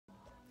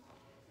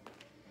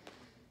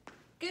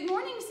Good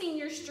morning,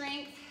 Senior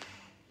Strength.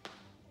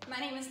 My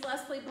name is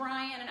Leslie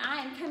Bryan, and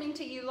I am coming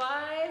to you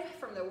live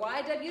from the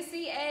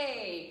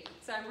YWCA.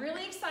 So I'm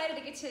really excited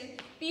to get to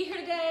be here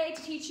today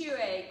to teach you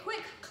a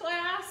quick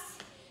class,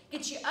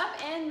 get you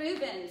up and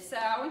moving. So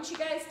I want you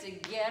guys to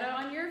get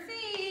on your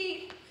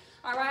feet.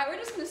 All right, we're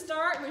just gonna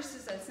start with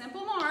just a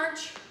simple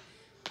march.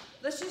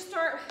 Let's just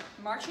start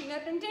marching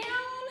up and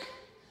down,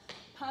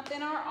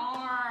 pumping our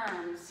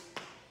arms.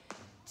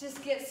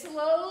 Just get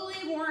slowly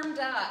warmed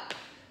up.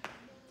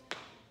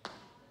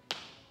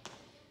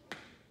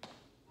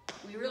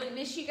 We really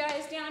miss you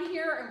guys down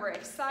here, and we're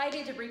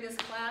excited to bring this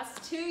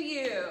class to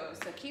you.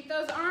 So keep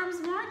those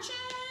arms marching.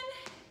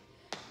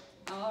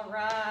 All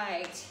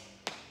right.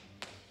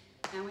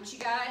 Now I want you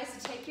guys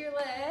to take your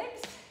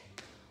legs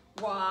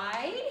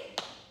wide,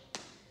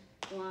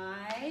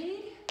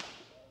 wide,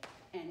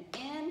 and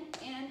in,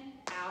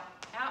 out,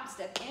 out.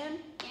 Step in,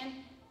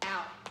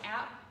 out,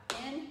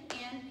 in,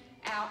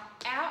 out,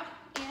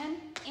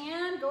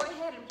 in. Go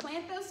ahead and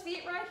plant those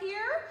feet right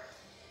here.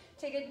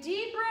 Take a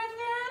deep breath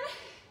in.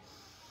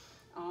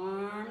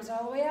 Arms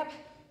all the way up.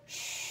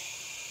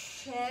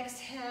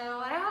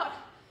 Exhale out.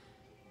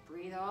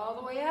 Breathe all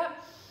the way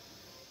up.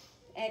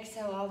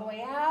 Exhale all the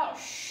way out.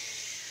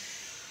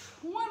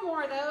 One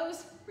more of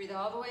those. Breathe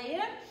all the way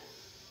in.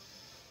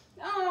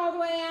 All the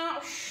way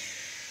out.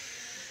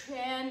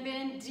 And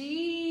bend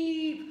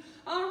deep.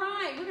 All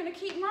right, we're going to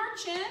keep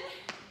marching.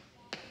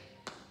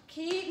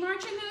 Keep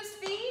marching those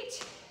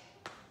feet.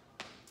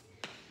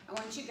 I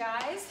want you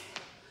guys,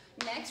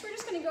 next we're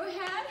just going to go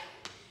ahead.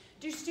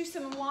 Just do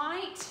some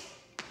light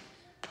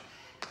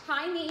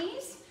high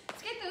knees.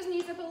 Let's get those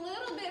knees up a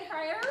little bit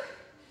higher.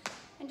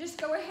 And just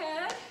go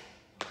ahead,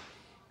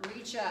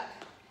 reach up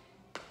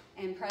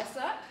and press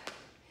up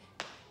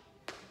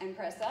and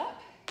press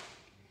up.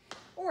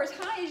 Or as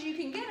high as you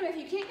can get them. If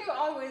you can't go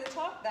all the way to the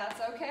top,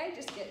 that's okay.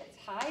 Just get as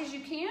high as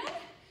you can.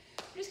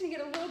 We're just gonna get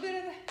a little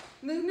bit of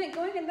movement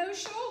going in those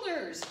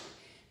shoulders.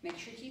 Make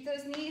sure you keep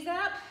those knees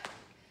up.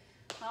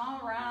 All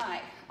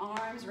right,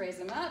 arms, raise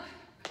them up,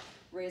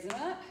 raise them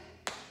up.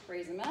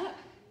 Raise them up,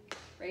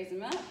 raise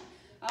them up.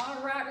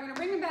 All right, we're gonna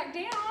bring them back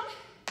down.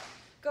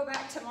 Go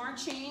back to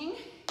marching.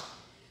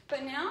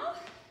 But now,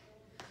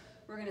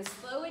 we're gonna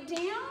slow it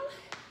down.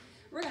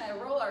 We're gonna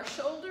roll our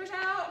shoulders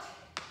out,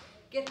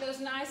 get those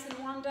nice and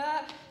warmed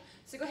up.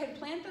 So go ahead and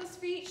plant those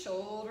feet,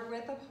 shoulder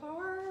width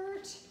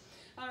apart.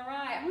 All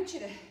right, I want you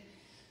to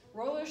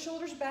roll those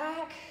shoulders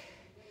back.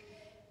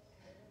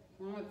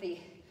 Warm up the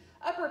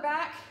upper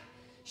back,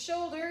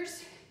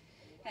 shoulders,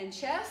 and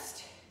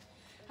chest.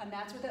 And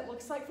that's what that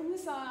looks like from the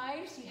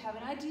side. So you have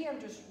an idea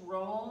of just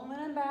rolling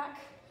them back,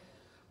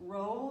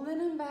 rolling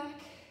them back.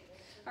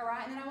 All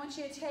right, and then I want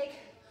you to take,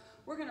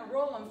 we're gonna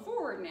roll them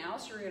forward now.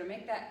 So you're gonna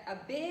make that a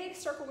big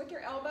circle with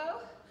your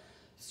elbow.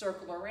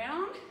 Circle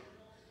around,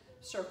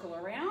 circle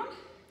around.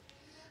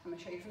 I'm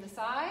gonna show you from the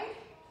side.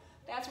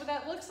 That's what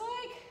that looks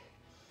like.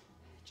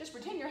 Just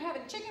pretend you're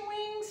having chicken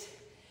wings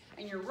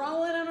and you're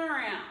rolling them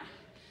around.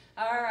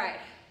 All right,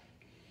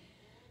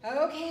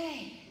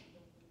 okay.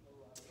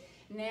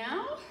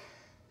 Now,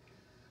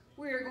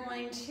 we're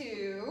going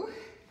to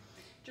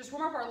just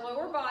warm up our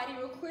lower body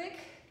real quick,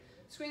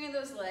 swinging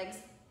those legs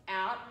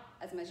out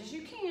as much as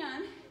you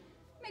can.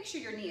 Make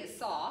sure your knee is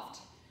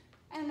soft,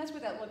 and that's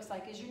what that looks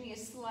like, is your knee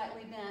is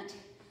slightly bent.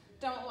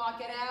 Don't lock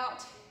it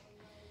out.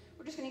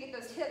 We're just gonna get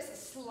those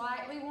hips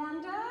slightly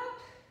warmed up.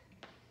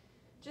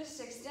 Just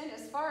extend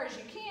as far as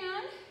you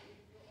can,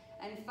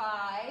 and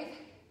 5,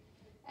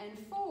 and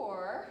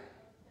 4,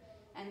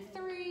 and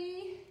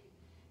 3,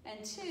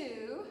 and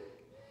 2,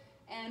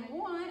 and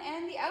 1,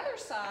 and the other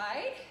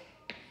side.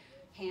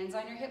 Hands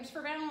on your hips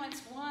for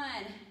balance.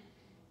 1,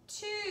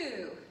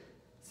 2,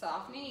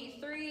 soft knee.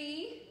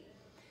 3,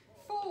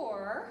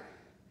 4,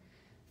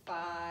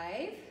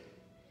 5,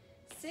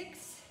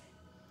 6,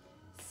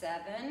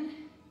 7,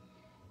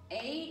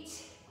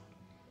 8,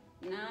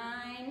 9, 10.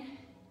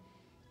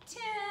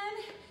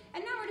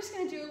 And now we're just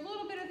gonna do a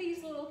little bit of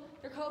these little,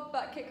 they're called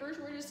butt kickers.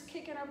 We're just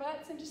kicking our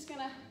butts and just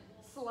gonna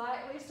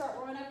slightly start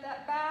warming up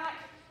that back.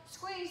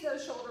 Squeeze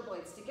those shoulder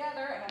blades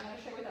together, and I'm going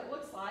to show you what that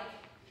looks like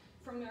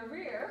from the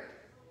rear.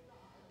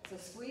 So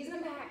squeeze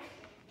them back.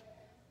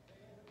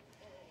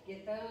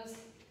 Get those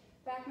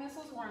back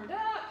muscles warmed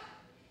up.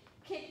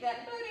 Kick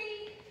that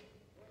booty.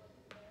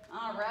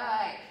 All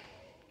right.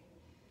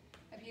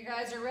 If you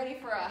guys are ready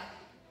for a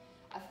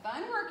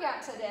fun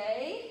workout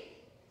today,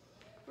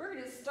 we're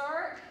going to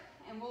start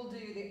and we'll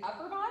do the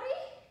upper body,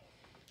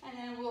 and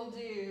then we'll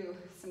do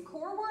some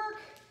core work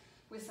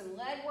with some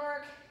leg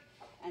work,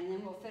 and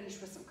then we'll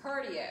finish with some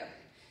cardio.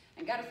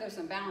 And gotta throw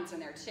some balance in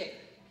there too.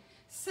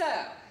 So,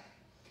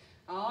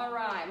 all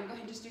right, we'll go ahead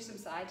and just do some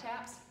side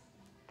taps.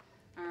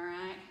 All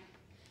right,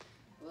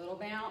 a little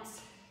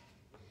bounce.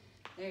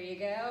 There you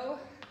go.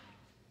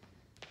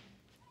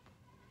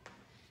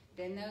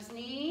 Bend those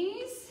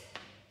knees.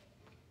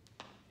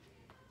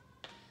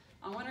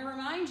 I wanna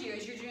remind you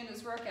as you're doing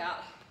this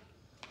workout,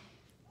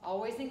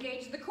 always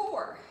engage the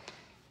core.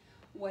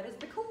 What is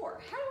the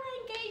core? How do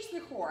I engage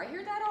the core? I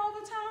hear that all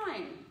the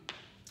time.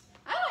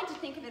 I like to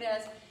think of it it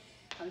as,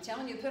 I'm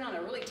telling you, put on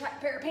a really tight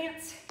pair of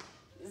pants,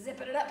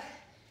 zipping it up.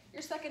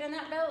 You're sucking in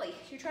that belly.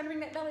 You're trying to bring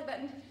that belly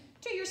button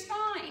to your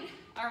spine.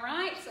 All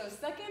right, so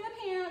suck in the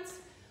pants,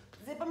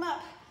 zip them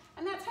up,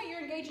 and that's how you're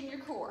engaging your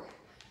core.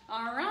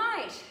 All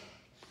right,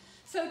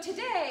 so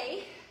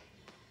today,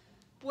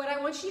 what I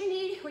want you to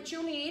need, what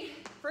you'll need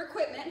for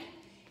equipment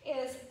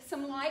is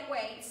some light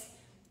weights.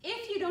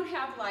 If you don't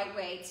have light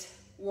weights,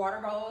 water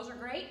bottles are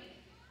great.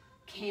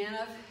 Can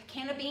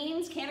of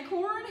beans, can of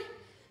corn,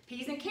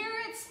 peas and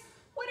carrots,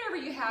 whatever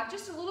you have,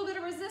 just a little bit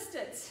of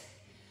resistance,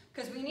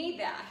 because we need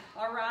that,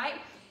 all right?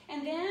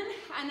 And then,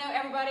 I know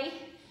everybody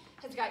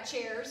has got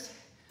chairs,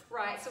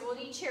 right? So we'll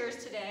need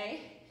chairs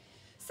today.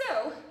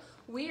 So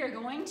we are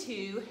going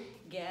to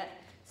get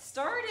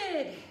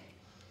started.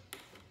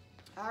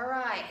 All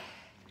right,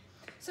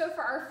 so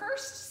for our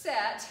first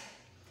set,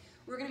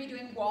 we're gonna be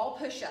doing wall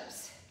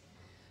push-ups,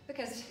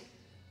 because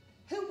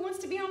who wants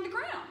to be on the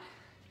ground?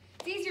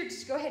 It's easier to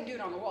just go ahead and do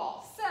it on the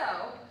wall.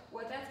 So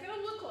what that's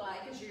gonna look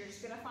like is you're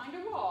just gonna find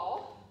a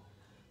wall,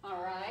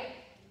 all right?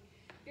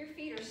 Your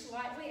feet are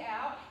slightly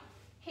out,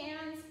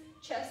 hands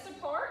chest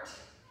apart,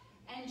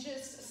 and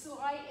just a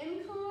slight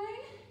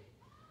incline,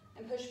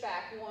 and push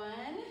back 1,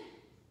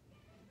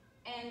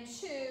 and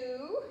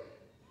 2,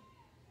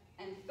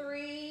 and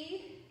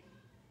 3,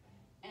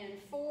 and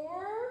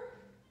 4,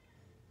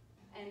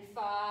 and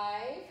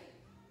 5,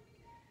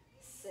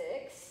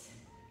 6,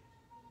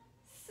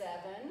 7,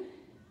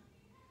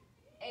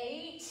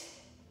 8,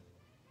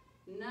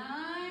 9,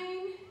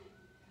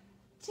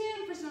 10.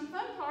 For some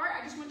fun part,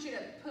 I just want you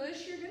to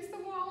push you against the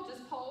wall,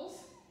 just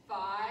pulse.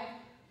 5,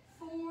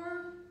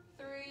 4,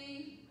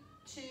 3,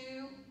 2,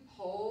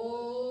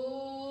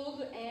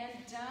 hold, and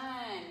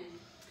done.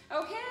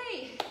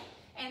 Okay,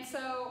 and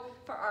so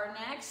for our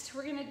next,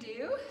 we're gonna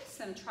do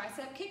some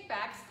tricep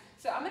kickbacks.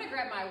 So I'm gonna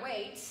grab my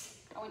weights.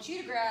 I want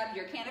you to grab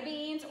your can of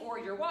beans or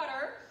your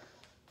water.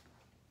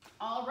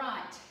 All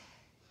right,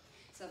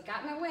 so I've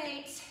got my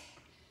weights.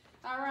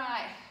 All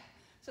right,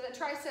 so that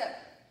tricep,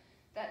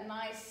 that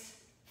nice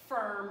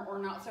firm or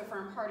not so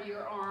firm part of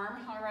your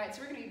arm. All right,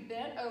 so we're gonna be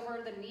bent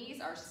over, the knees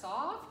are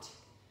soft,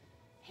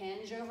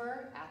 hinge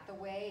over at the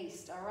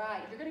waist. All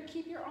right, you're gonna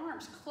keep your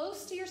arms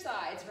close to your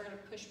sides. We're gonna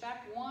push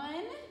back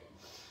 1,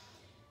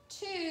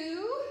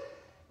 2,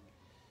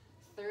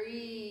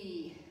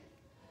 3,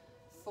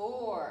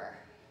 4,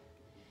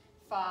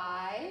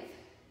 5,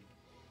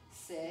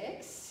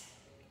 6,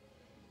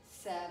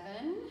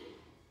 7,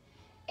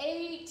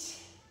 8,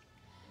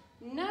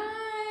 9,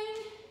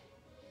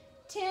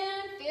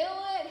 10,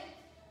 feel it,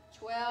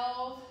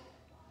 12,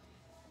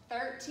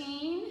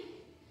 13,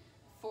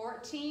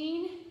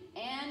 14,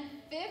 and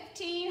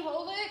 15.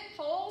 Hold it,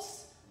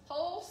 pulse,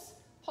 pulse,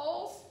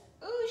 pulse.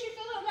 Ooh, you should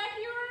feel it in the back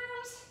of your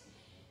arms.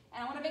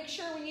 And I want to make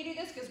sure when you do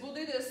this, because we'll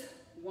do this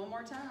one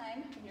more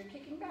time, when you're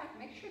kicking back,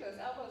 make sure those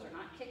elbows are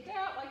not kicked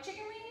out like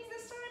chicken wings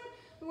this time.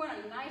 We want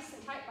them nice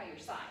and tight by your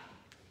side.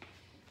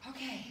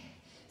 Okay,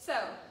 so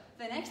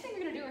the next thing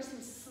we're going to do are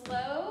some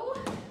slow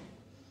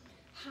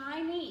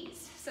high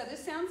knees. So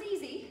this sounds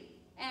easy,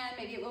 and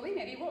maybe it will be,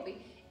 maybe it won't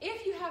be.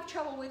 If you have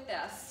trouble with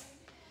this,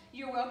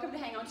 you're welcome to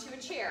hang on to a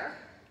chair.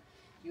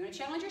 You want to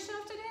challenge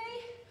yourself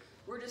today?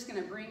 We're just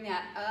going to bring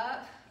that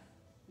up,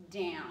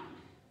 down,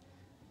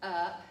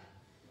 up,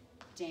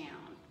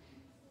 down.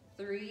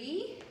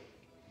 3,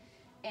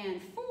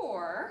 and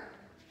 4,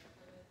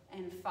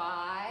 and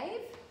 5,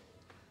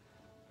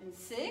 and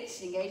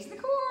 6, engage the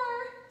core,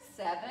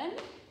 7,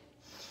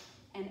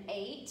 and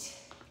 8,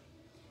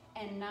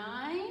 and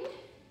 9,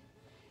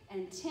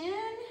 and 10,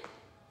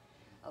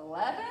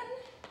 11,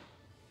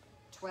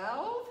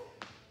 12,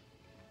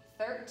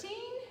 13,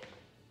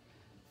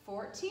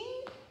 14,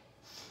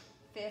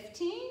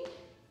 15,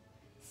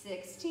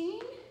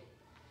 16,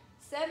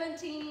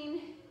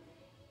 17,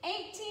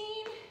 18,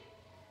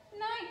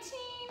 19,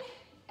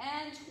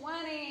 and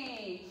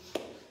 20.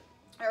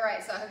 All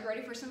right, so I hope you're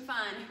ready for some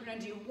fun. We're gonna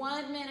do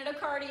 1 minute of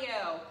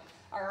cardio.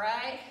 All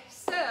right,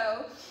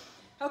 so,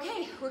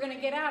 okay, we're gonna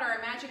get out our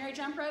imaginary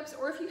jump ropes,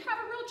 or if you have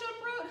a real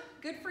jump rope,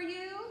 good for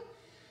you.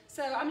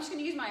 So I'm just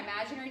gonna use my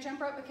imaginary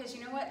jump rope because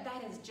you know what,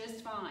 that is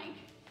just fine.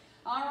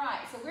 All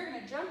right, so we're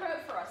gonna jump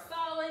rope for a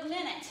solid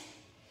minute.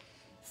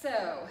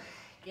 So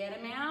get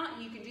them out.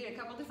 You can do it a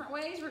couple different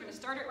ways. We're gonna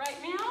start it right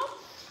now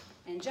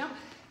and jump.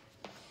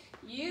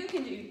 You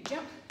can do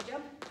jump,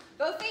 jump,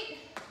 both feet.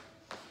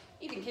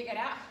 You can kick it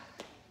out.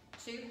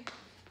 2,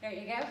 there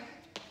you go.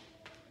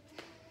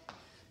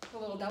 A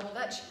little double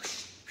dutch.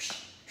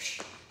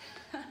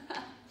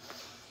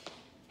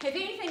 If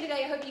anything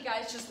today, I hope you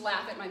guys just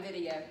laugh at my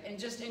video and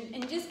just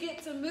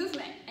get some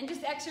movement and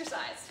just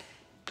exercise.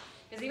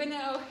 Because even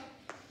though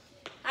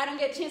I don't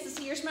get a chance to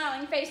see your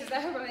smiling faces, I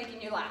hope I'm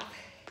making you laugh.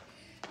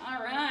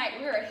 All right,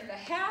 we're at the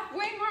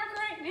halfway mark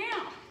right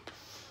now.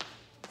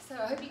 So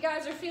I hope you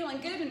guys are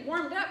feeling good and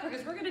warmed up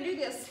because we're gonna do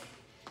this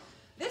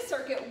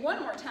circuit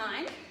one more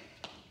time.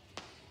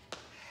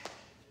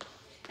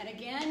 And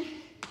again,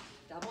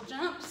 double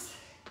jumps,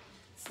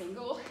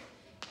 single,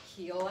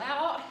 heel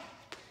out.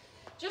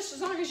 Just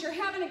as long as you're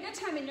having a good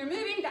time and you're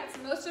moving, that's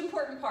the most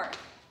important part.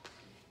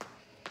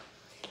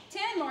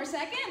 10 more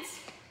seconds.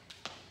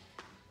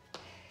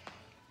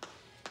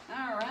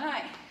 All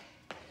right.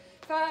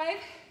 5,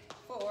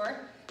 4,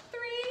 3,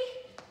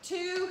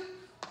 2,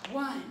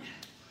 1.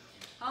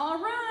 All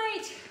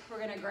right, we're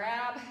gonna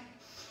grab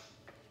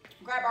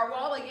our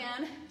wall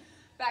again.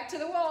 Back to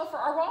the wall for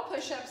our wall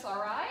push-ups,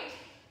 all right?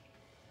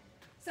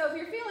 So if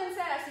you're feeling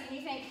sassy and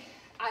you think,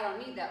 I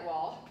don't need that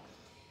wall,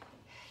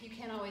 you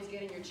can always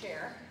get in your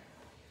chair,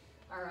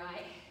 all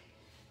right?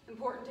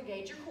 Important to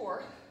gauge your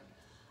core.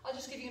 I'll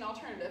just give you an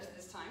alternative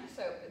this time.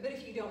 But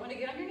if you don't want to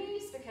get on your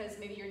knees because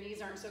maybe your knees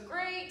aren't so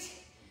great,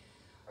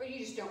 or you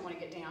just don't want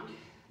to get down,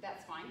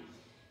 that's fine.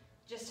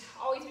 Just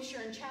always be sure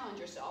and challenge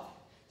yourself.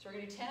 So we're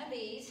going to do 10 of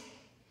these,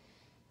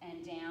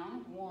 and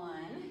down,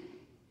 1,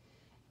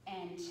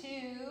 and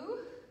 2,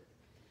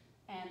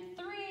 and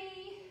 3,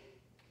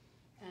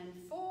 and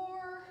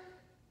 4,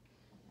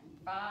 and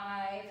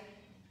 5,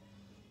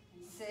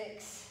 and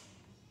 6,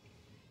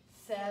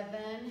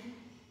 7,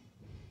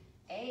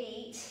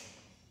 8,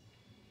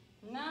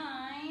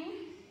 9,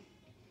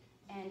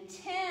 and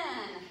 10.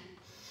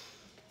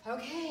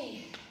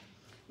 Okay,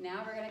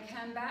 now we're gonna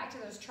come back to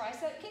those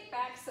tricep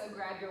kickbacks. So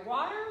grab your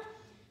water,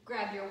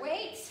 grab your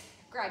weights,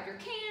 grab your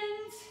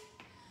cans.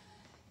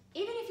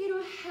 Even if you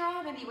don't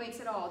have any weights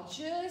at all,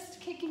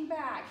 just kicking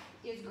back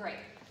is great.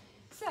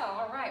 So,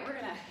 all right, we're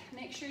gonna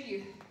make sure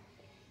you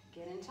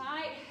get in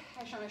tight.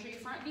 Actually, I'm gonna show you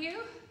front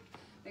view.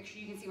 Make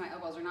sure you can see my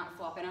elbows are not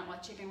flopping out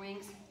like chicken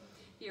wings.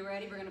 You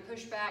ready? We're gonna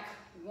push back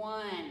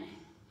 1,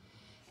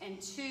 and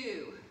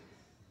 2,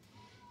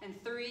 and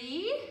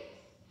 3,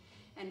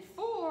 and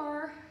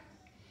 4,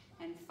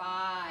 and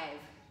 5,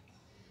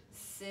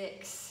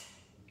 6,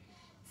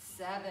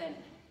 7,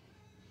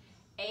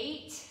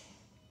 8,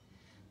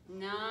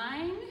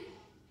 9,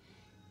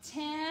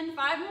 10,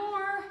 5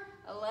 more,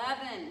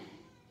 11,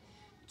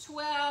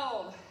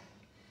 12,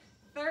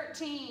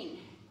 13,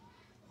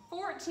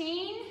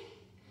 14,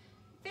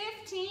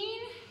 15,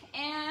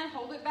 and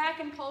hold it back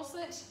and pulse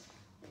it.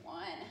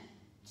 1,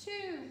 2,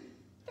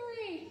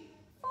 3,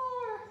 4,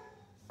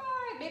 5.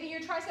 Maybe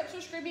your triceps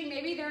are screaming,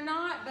 maybe they're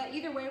not, but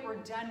either way, we're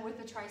done with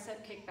the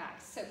tricep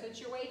kickbacks. So put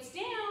your weights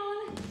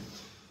down.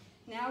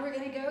 Now we're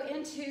gonna go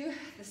into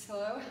the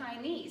slow high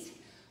knees.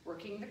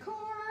 Working the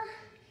core,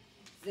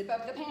 zip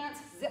up the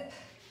pants, zip.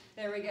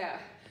 There we go.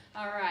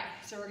 All right,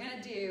 so we're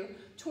gonna do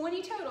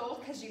 20 total,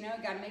 because you know,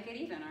 gotta make it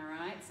even, all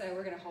right? So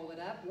we're gonna hold it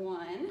up,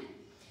 1,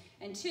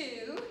 and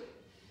 2,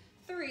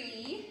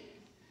 3,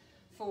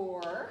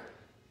 4,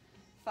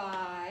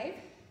 5,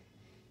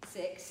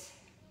 6,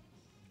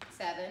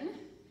 7,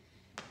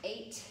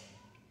 8,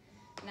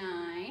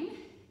 9,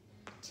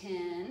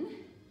 10,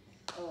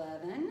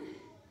 11,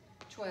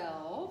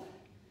 12,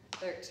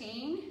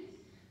 13,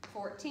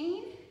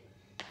 14,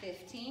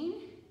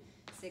 15,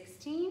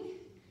 16,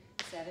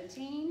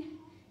 17,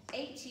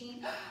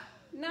 18,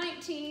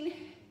 19,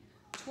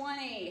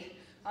 20.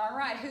 All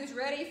right, who's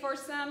ready for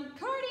some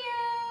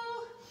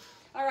cardio?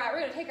 All right,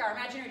 we're gonna take our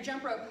imaginary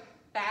jump rope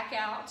back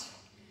out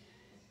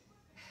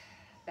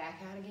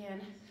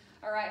again.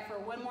 All right, for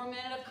 1 more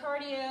minute of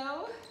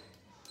cardio.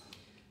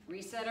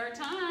 Reset our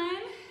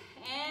time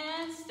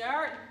and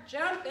start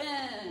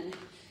jumping.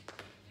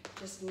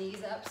 Just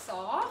knees up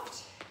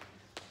soft.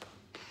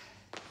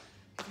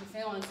 If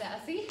you're feeling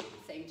sassy,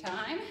 same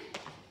time.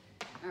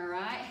 All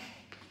right,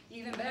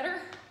 even better.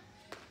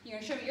 You're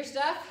gonna show me your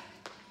stuff.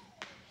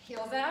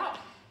 Heels out.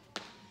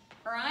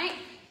 All right,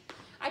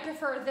 I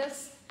prefer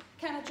this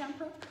kind of jump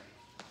rope.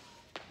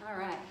 All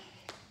right.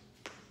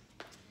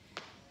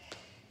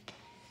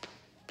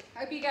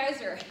 I hope you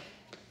guys are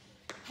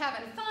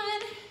having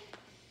fun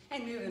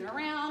and moving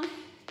around.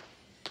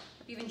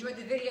 Hope you've enjoyed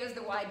the videos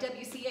that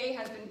YWCA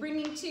has been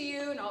bringing to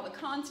you and all the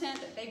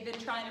content that they've been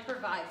trying to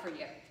provide for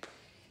you.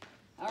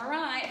 All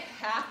right,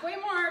 halfway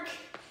mark.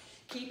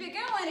 Keep it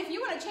going. If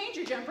you want to change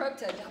your jump rope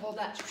to double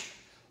dutch,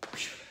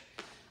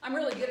 I'm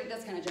really good at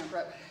this kind of jump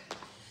rope.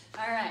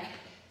 All right.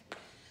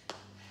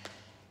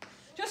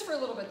 Just for a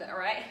little bit though,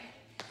 right?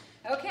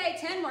 Okay,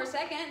 10 more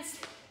seconds.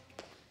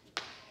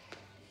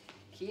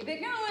 Keep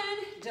it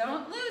going.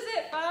 Don't lose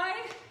it. 5,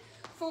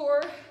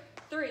 4,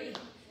 3,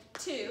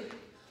 2,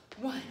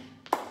 1.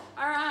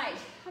 All right,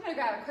 I'm gonna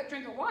grab a quick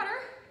drink of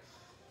water.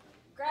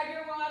 Grab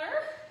your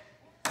water.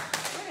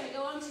 We're gonna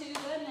go on to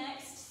the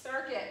next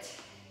circuit.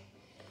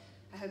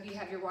 I hope you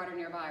have your water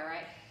nearby,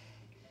 right?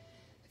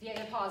 If you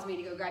have to pause me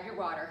to go grab your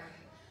water,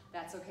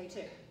 that's okay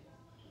too.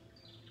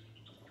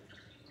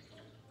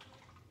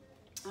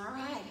 All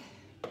right.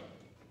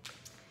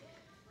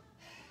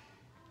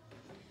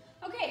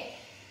 Okay,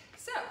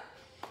 so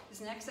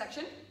this next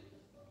section,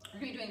 we're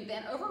gonna be doing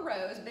bent over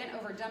rows, bent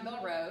over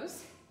dumbbell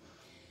rows,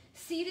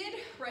 seated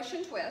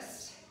Russian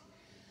twist,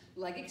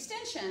 leg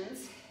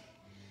extensions,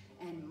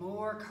 and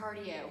more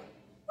cardio.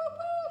 Whoop,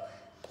 whoop.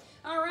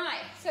 All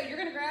right, so you're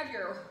gonna grab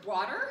your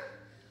water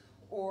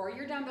or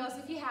your dumbbells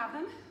if you have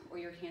them, or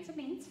your cans of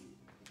beans.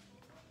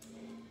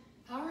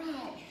 All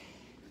right,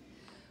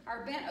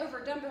 our bent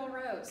over dumbbell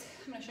rows.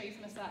 I'm gonna show you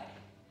from the side.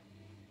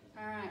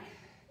 All right,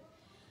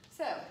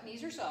 so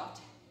knees are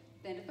soft,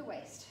 bend at the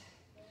waist.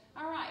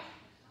 All right,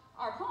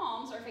 Our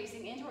palms are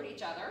facing in toward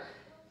each other.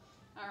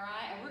 All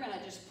right, and we're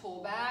gonna just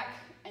pull back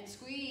and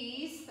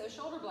squeeze those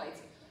shoulder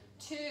blades.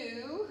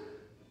 2,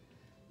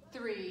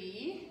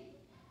 3,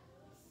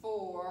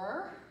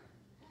 4,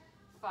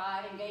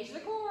 5, engage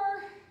the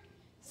core.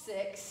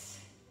 6,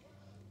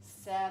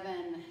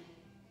 7,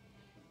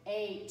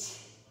 8,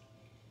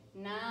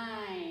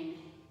 9,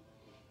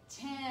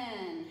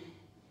 10,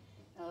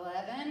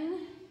 11,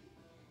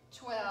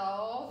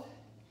 12,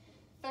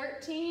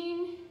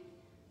 13,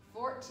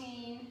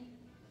 14,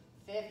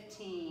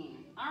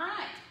 15. All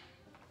right,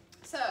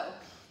 so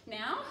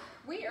now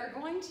we are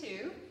going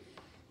to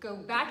go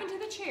back into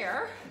the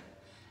chair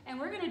and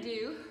we're gonna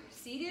do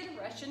seated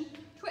Russian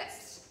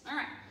twists. All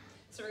right,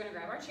 so we're gonna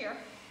grab our chair.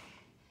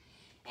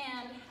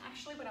 And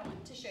actually what I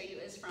want to show you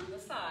is from the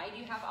side.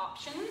 You have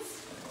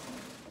options.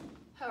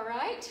 All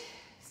right,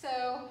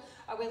 so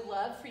I would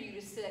love for you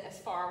to sit as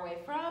far away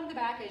from the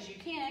back as you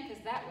can,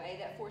 because that way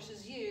that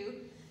forces you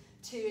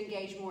to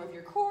engage more of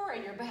your core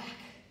and your back.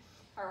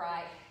 All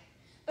right,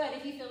 but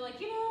if you feel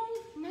like, you know,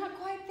 I'm not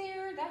quite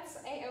there, that's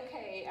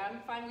a-okay. I'm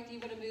fine with you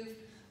to move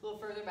a little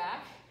further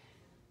back.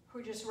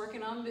 We're just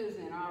working on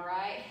moving, all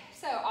right?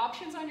 So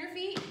options on your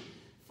feet,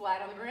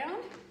 flat on the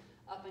ground,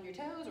 up on your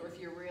toes, or if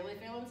you're really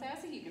feeling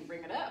sassy, you can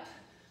bring it up.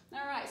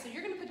 All right, so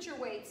you're gonna put your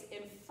weights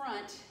in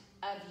front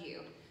of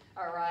you,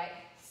 all right?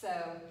 So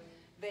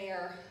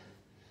they're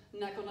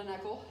knuckle to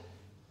knuckle,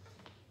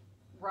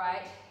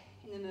 right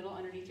in the middle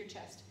underneath your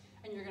chest.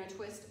 And you're gonna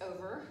twist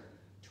over,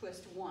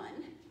 twist 1,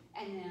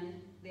 and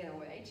then the other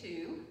way,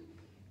 2,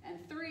 and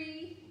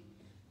 3,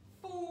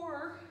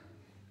 4,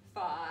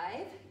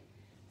 5,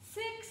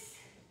 6,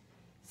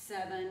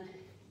 7,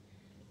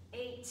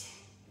 8,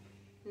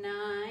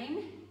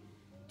 9,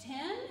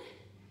 10,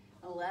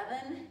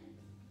 11,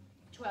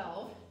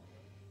 12,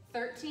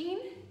 13,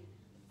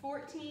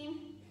 14,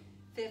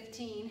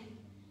 15,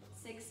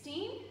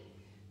 16,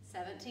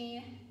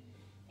 17,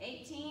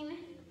 18,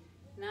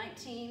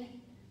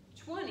 19,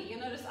 20. You'll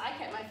notice I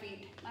kept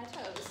my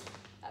toes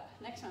up.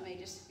 Next one may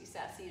just be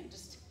sassy and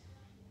just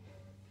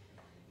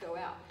go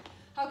out.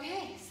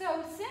 Okay,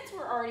 so since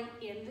we're already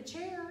in the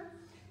chair,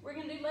 we're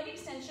gonna do leg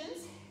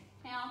extensions.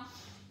 Now,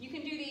 you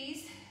can do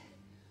these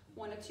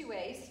one of two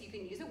ways. You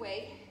can use a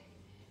weight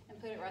and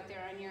put it right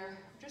there on your,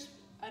 just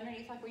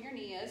underneath like where your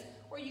knee is,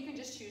 or you can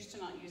just choose to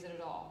not use it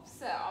at all.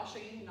 So I'll show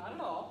you not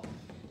at all,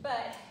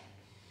 but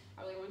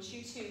I really want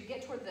you to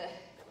get toward the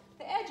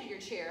edge of your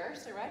chair.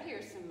 So right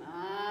here, some,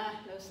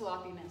 no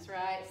sloppiness,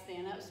 right?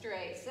 Stand up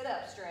straight, sit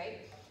up straight.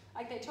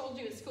 Like they told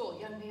you in school,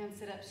 young man,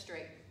 sit up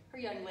straight. Or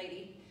young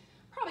lady,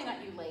 probably not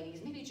you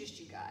ladies, maybe just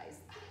you guys.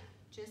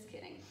 Just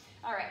kidding.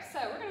 All right, so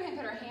we're gonna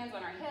put our hands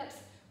on our hips.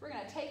 We're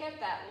gonna take up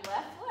that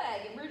left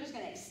leg and we're just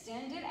gonna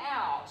extend it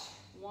out.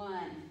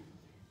 1,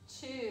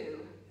 2,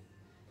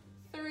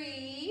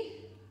 3,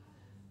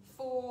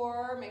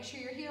 4, make sure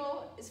your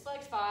heel is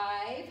flexed.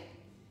 5,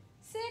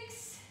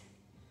 6,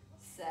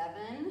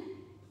 7,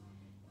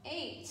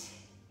 8,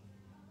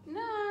 9,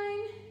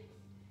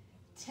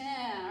 10.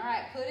 All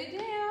right, put it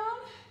down.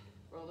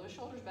 Roll those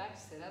shoulders back,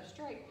 sit up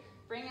straight.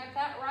 Bring up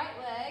that right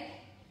leg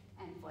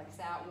and flex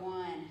out.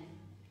 1,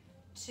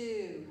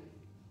 2,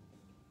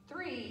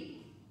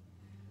 3,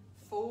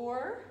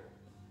 4,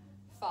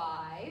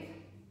 5,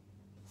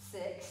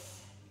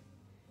 6,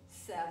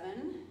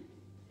 7,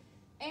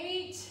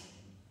 8,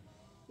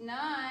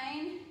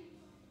 9,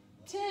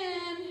 10.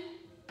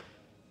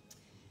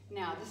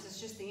 Now, this is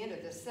just the end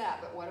of this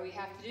set, but what do we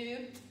have to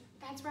do?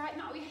 That's right,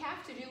 not we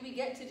have to do, we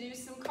get to do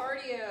some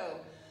cardio.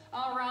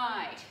 All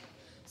right,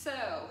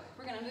 so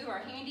we're gonna move our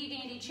handy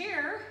dandy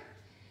chair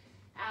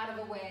out of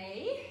the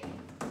way,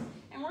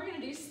 and we're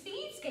gonna do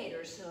speed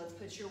skaters. So let's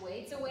put your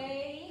weights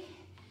away.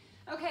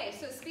 Okay,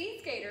 so speed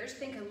skaters,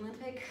 think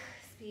Olympic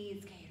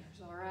speed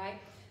skaters, all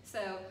right?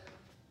 So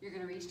you're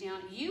gonna reach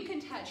down. You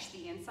can touch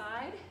the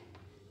inside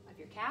of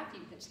your calf, you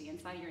can touch the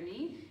inside of your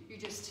knee. You're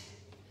just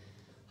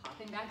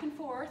hopping back and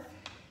forth,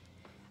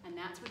 and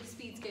that's what the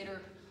speed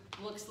skater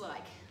looks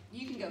like.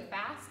 You can go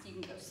fast, you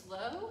can go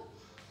slow,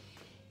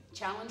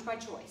 challenge by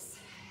choice.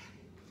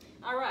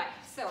 All right,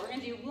 so we're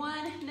gonna do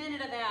 1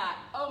 minute of that.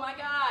 Oh my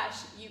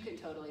gosh, you can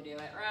totally do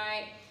it,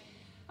 right?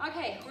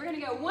 Okay, we're gonna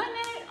go 1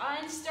 minute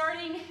on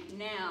starting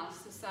now.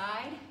 So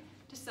side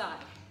to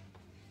side.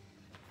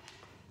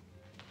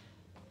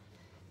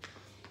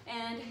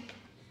 And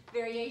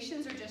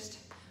variations are just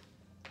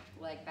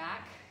leg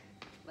back,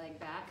 leg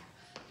back.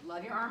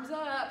 Love your arms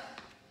up.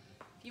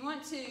 If you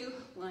want to,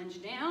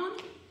 lunge down,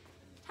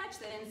 touch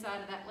the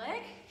inside of that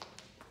leg.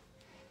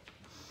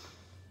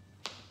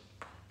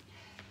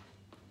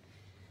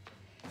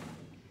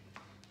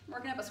 I'm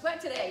working up a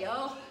sweat today,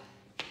 y'all.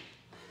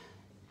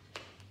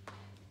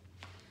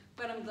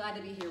 But I'm glad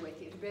to be here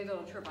with you, to be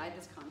able to provide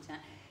this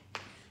content.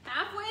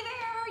 Halfway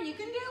there, you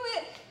can do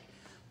it.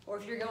 Or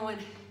if you're going,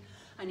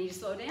 I need to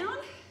slow down,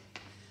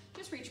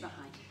 just reach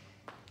behind.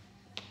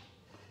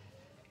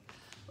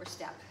 Or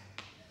step.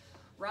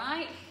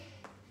 Right?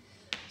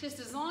 Just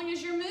as long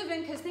as you're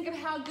moving, because think of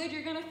how good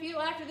you're gonna feel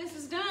after this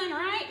is done,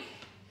 right?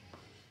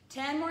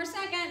 10 more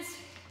seconds.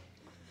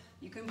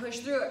 You can push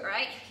through it,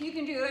 right? You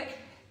can do it.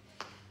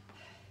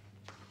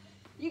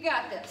 You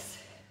got this.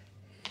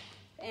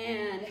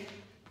 And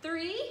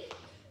 3,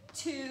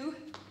 2,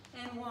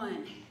 and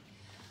 1.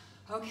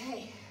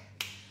 Okay,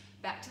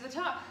 back to the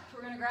top.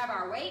 We're gonna grab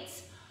our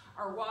weights,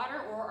 our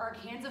water, or our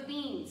cans of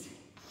beans.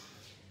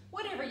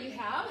 Whatever you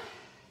have.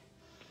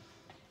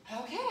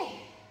 Okay,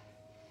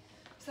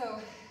 so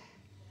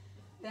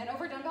bend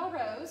over dumbbell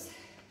rows.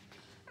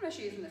 I'm gonna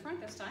show you from the front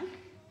this time.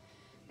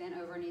 Bend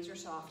over, knees are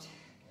soft.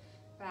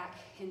 Back,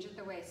 hinge at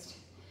the waist.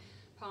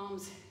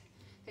 Palms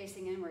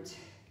facing inwards.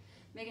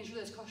 Making sure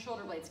those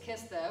shoulder blades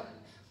kiss though.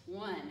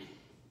 1,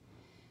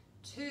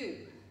 2,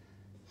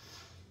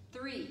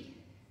 3,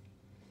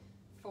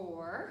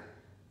 4,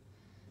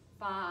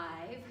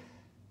 5,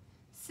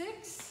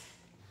 6,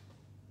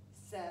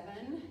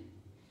 7,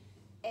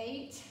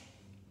 8,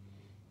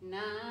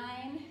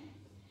 9,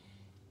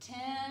 10,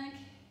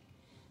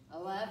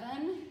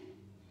 11,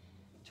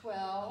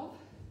 12,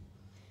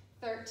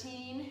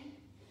 13,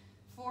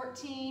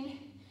 14,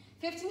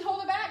 15,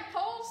 hold it back,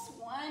 pulse.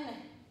 1,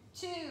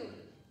 2,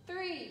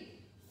 3,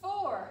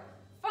 4,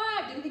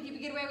 5. Didn't think you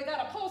could get away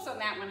without a pulse on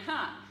that one,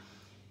 huh?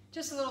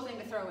 Just a little thing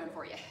to throw in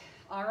for you.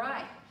 All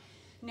right,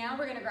 now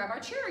we're gonna grab our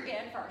chair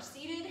again for our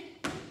seated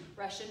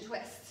Russian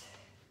twists.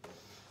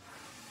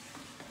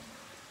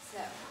 So,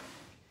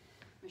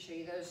 I'm gonna show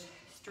you those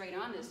straight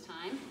on this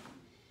time.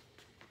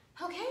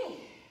 Okay,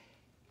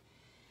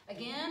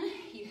 again,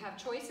 you have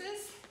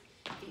choices.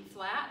 Feet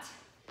flat,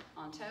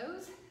 on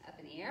toes, up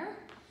in the air.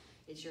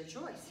 It's your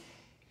choice.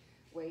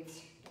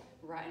 Weights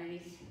right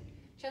underneath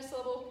chest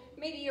level,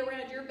 maybe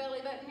around your belly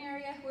button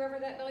area, wherever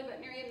that belly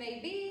button area may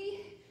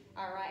be.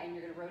 All right, and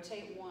you're gonna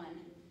rotate 1,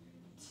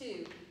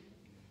 2,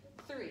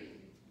 3,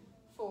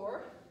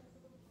 4,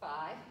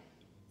 5,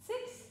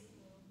 6,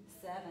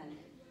 7,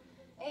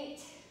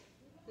 8,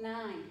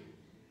 9,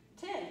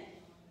 10,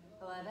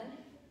 11,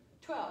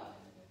 12,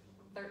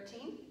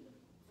 13,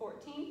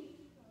 14,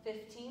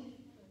 15,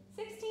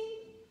 16,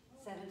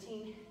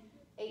 17,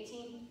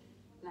 18,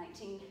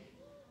 19,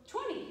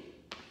 20.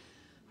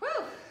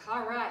 Whew,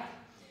 all right.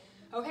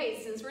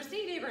 Okay, since we're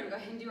seated, we're gonna go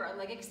ahead and do our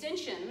leg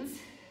extensions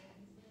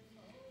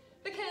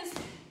because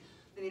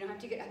then you don't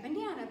have to get up and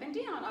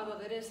down, although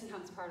that is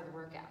sometimes part of the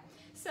workout.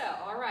 So,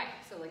 all right,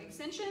 so leg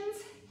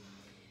extensions.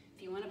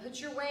 If you wanna put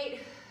your weight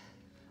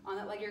on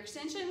that leg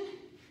extension,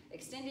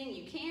 extending,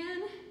 you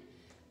can,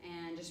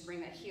 and just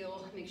bring that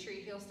heel, make sure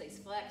your heel stays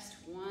flexed.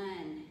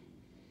 1,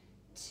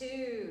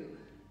 2,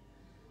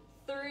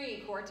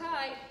 3, core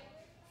tight,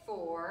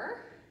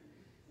 4,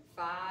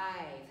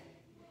 5,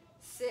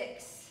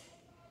 6,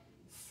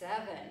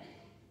 7,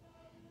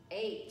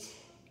 8,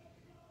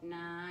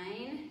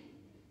 9,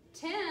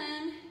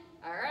 10.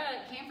 All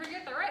right, can't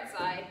forget the right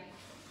side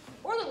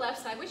or the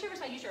left side, whichever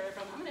side you started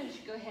from. I'm gonna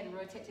just go ahead and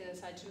rotate to the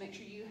side to make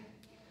sure you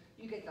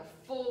get the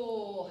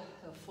full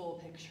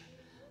picture,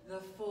 the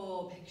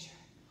full picture.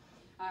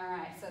 All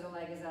right, so the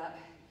leg is up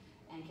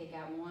and kick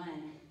out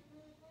 1,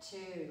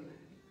 2,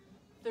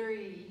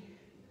 3,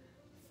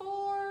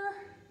 4,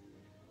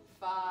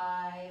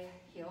 5,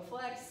 heel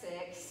flex,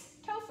 6,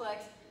 toe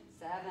flex,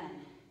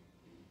 7,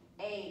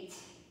 8,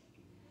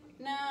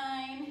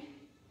 9,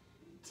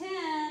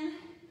 10.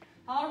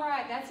 All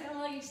right, that's it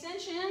on leg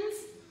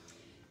extensions,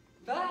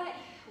 but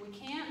we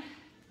can't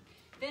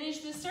finish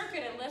this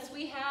circuit unless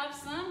we have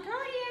some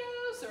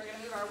cardio. So we're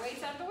gonna move our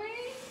weights out of the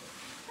way,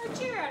 our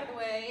chair out of the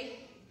way,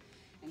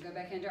 and go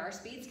back into our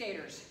speed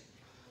skaters.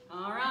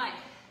 All right.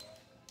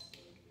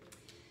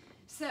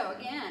 So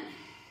again,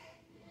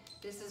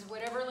 this is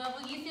whatever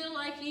level you feel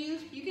like you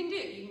can do.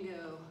 You can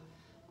go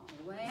all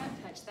the way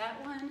up, touch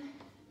that one,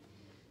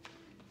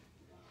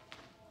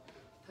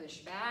 push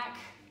back,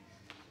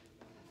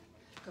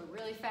 go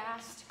really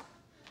fast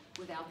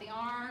without the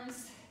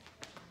arms.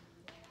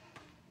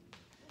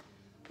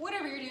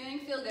 Whatever you're doing,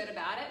 feel good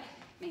about it.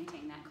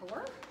 Maintain that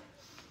core.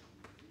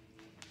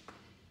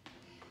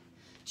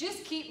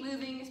 Just keep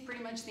moving is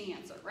pretty much the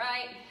answer,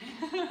 right?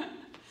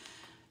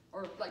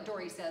 Or like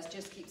Dory says,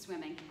 just keep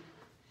swimming.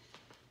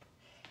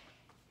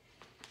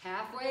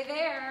 Halfway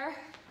there,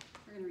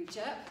 we're gonna reach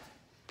up.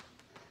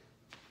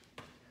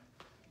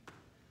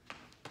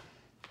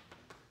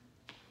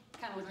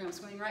 Kind of look like I'm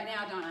swimming right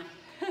now, don't I?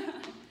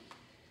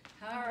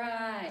 All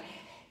right.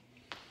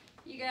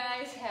 You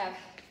guys have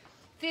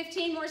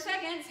 15 more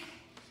seconds.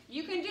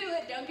 You can do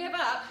it, don't give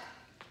up.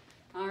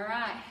 All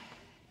right.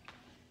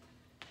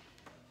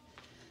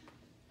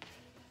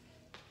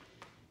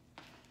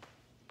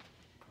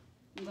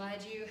 I'm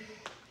glad you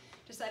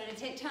decided to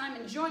take time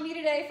and join me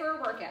today for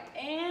a workout.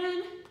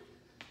 And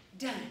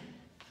done.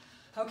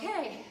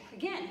 Okay,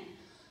 again,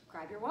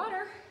 grab your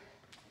water.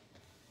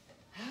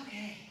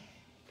 Okay.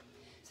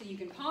 So you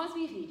can pause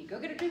me if you need to go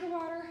get a drink of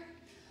water,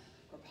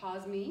 or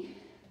pause me,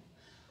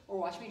 or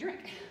watch me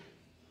drink.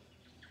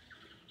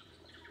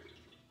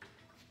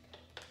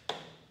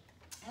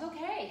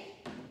 Okay,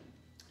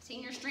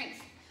 senior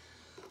strength.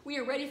 We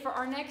are ready for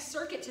our next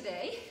circuit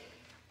today.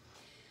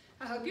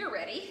 I hope you're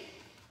ready.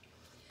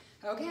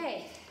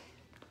 Okay,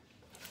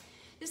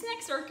 this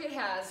next circuit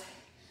has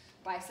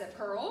bicep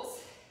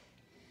curls.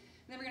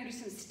 And then we're gonna do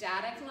some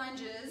static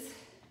lunges,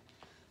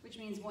 which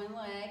means one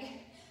leg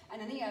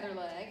and then the other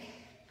leg.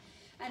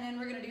 And then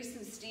we're gonna do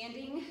some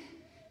standing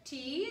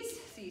T's.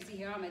 So you see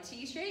here I'm a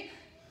T shape.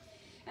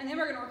 And then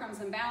we're gonna work on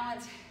some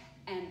balance,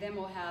 and then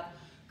we'll have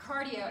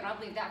cardio, and I'll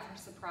leave that for a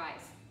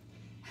surprise.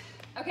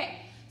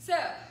 Okay, so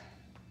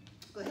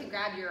go ahead and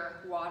grab your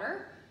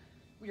water,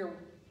 your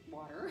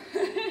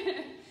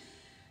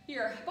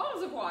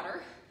bottles of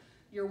water,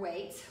 your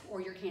weights, or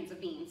your cans of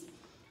beans,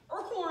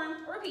 or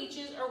corn, or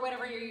peaches, or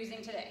whatever you're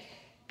using today.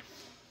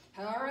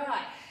 All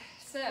right,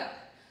 so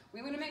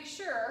we want to make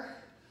sure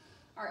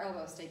our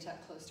elbows stay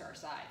tucked close to our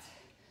sides.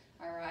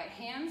 All right,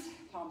 hands,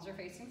 palms are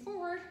facing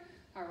forward.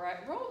 All right,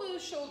 roll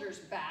those shoulders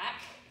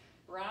back,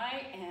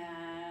 right,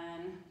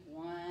 and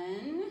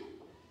 1,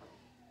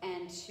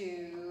 and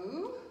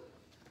 2,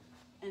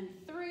 and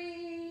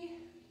 3,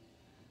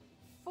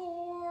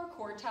 4,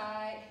 core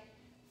tight,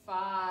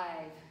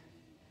 5,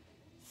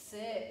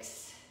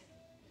 6,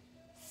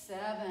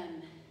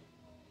 7,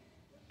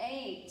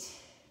 8,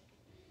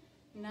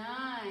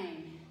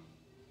 9,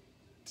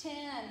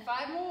 10,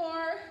 5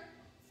 more,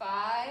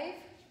 5,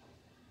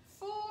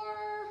 4,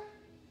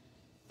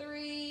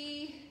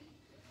 3,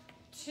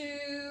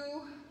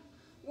 2,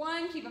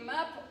 1, keep them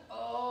up.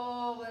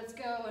 Oh, let's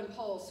go and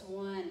pulse.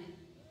 1,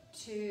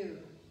 2,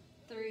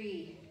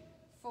 3,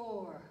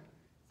 4,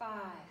 5,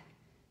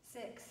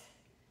 6,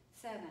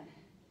 7,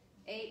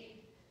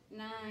 8,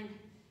 9,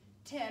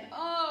 10.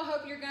 Oh,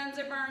 hope your guns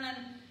are burning.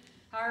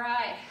 All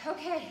right,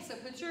 okay, so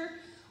put your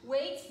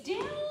weights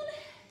down.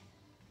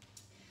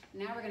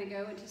 Now we're gonna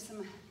go into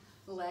some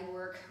leg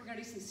work. We're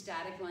gonna do some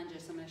static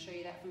lunges. I'm gonna show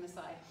you that from the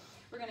side.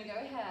 We're gonna go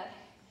ahead,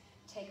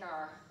 take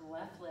our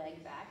left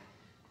leg back,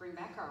 bring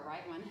back our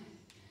right one.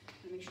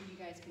 Make sure you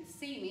guys can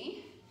see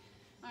me.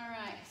 All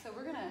right, so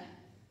we're gonna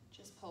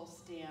just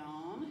pulse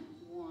down.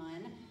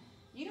 1.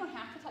 You don't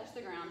have to touch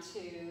the ground.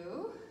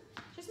 2.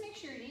 Just make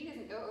sure your knee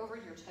doesn't go over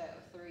your toe.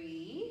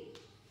 3.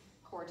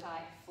 Core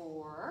tight.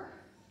 4.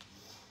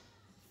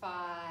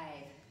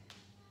 5.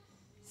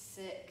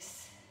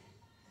 6.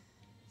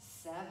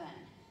 7.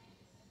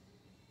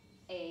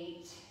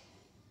 8.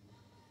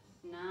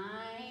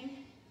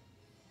 9.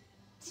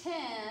 10.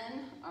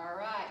 All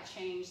right,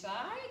 change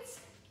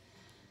sides.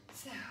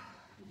 So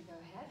I'm gonna go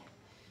ahead,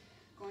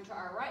 go into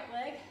our right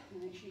leg. I'm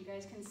gonna make sure you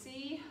guys can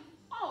see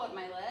all of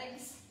my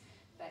legs.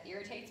 That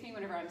irritates me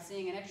whenever I'm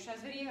seeing an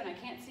exercise video and I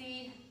can't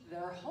see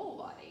their whole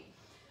body.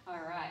 All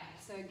right,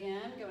 so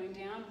again, going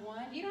down.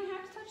 1, you don't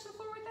have to touch the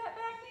floor with that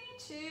back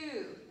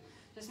knee. 2,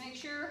 just make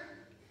sure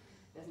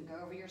it doesn't go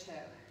over your toe.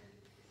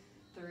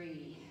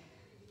 3,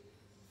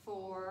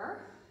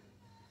 4,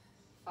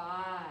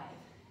 5,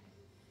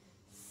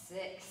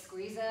 6,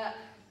 squeeze up.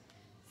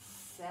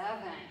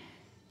 7,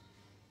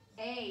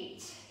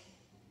 8,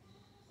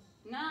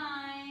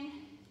 9,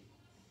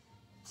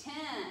 10.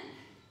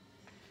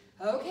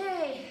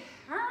 Okay,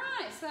 all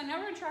right, so now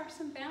we're gonna try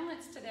some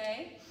balance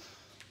today.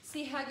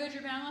 See how good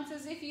your balance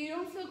is. If you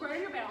don't feel great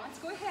in your balance,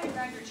 go ahead and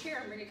grab your chair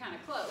and bring it kind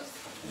of close.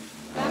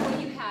 That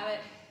way you have it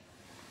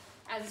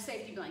as a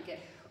safety blanket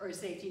or a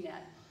safety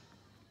net.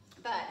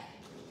 But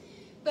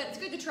it's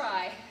good to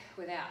try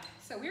without.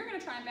 So we're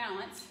gonna try and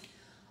balance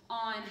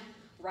on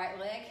right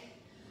leg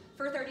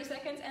for 30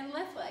 seconds and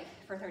left leg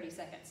for 30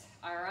 seconds,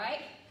 all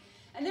right?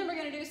 And then we're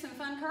gonna do some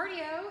fun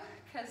cardio,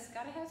 because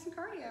gotta have some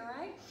cardio,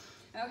 right?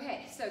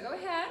 Okay, so go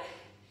ahead,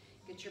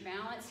 get your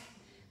balance.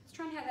 Let's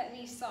try and have that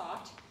knee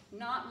soft,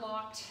 not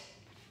locked.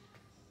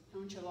 I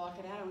want you to lock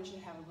it out, I want you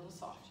to have a little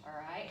soft, all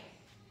right?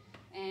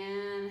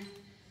 And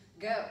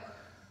go.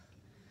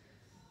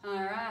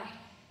 All right.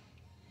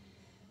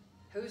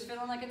 Who's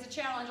feeling like it's a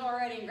challenge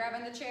already and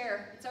grabbing the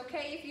chair? It's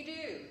okay if you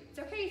do. It's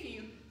okay if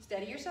you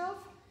steady yourself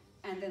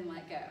and then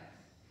let go.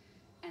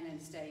 And then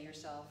steady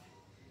yourself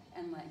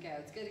and let go.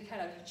 It's good to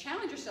kind of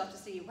challenge yourself to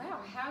see,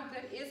 wow, how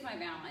good is my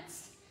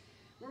balance?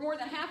 We're more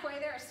than halfway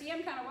there. See,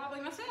 I'm kind of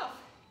wobbling myself.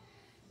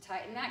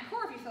 Tighten that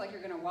core if you feel like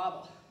you're gonna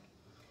wobble.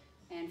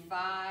 And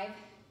 5,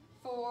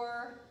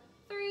 4,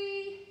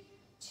 3,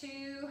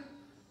 2,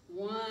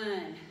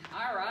 1.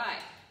 All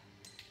right.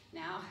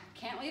 Now,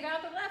 can't leave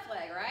out the left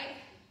leg, right?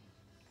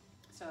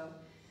 So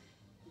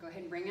go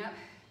ahead and bring up.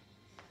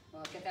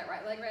 Well, get that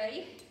right leg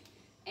ready.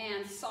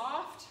 And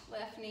soft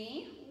left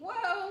knee.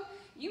 Whoa!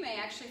 You may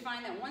actually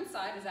find that one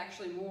side is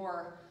actually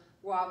more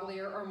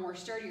wobblier or more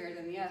sturdier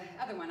than the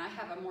other one. I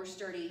have a more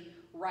sturdy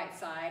right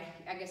side.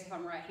 I guess if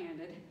I'm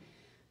right-handed,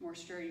 more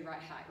sturdy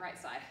right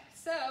side.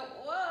 So,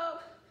 whoa!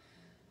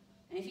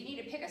 And if you need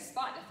to pick a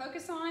spot to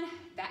focus on,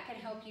 that can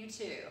help you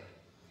too.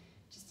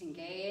 Just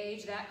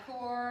engage that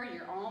core.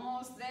 You're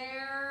almost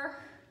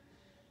there.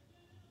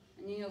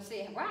 And you'll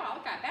see, wow,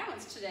 I got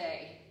balance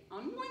today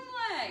on one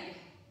leg.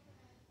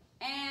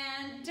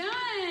 And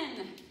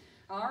done.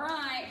 All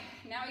right,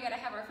 now we gotta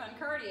have our fun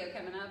cardio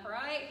coming up,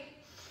 right?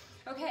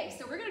 Okay,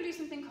 so we're gonna do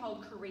something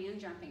called Korean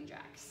jumping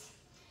jacks.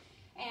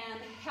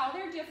 And how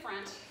they're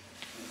different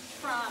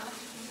from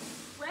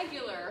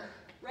regular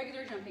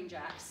jumping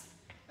jacks,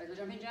 Regular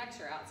jumping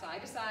jacks are out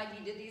side to side.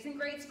 You did these in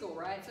grade school,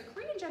 right? So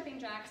Korean jumping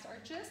jacks are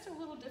just a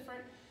little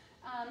different.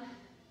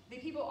 The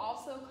people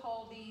also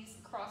call these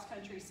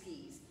cross-country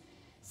skis.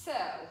 So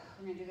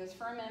we're gonna do this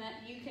for a minute.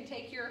 You can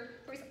take your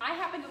choice. I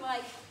happen to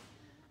like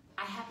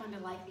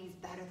these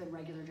better than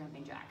regular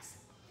jumping jacks.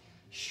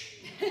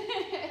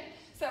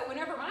 So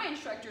whenever my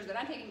instructors that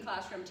I'm taking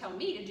class from tell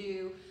me to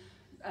do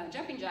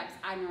jumping jacks,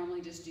 I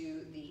normally just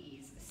do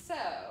these. So,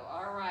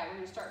 all right, we're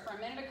gonna start for a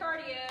minute of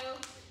cardio.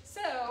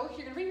 So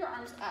you're gonna bring your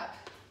arms up.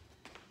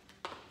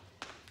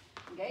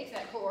 Engage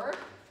that core.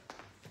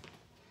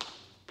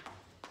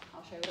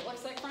 I'll show you what it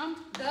looks like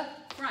from the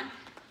front,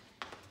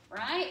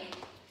 right?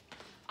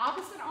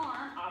 Opposite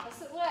arm,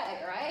 opposite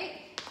leg,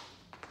 right?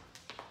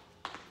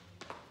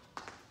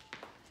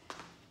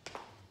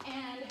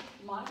 And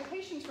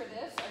modifications for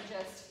this are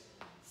just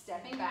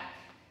stepping back.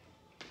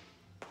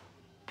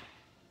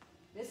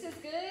 This is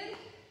good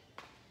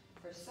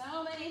for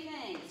so many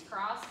things.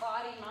 Cross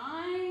body,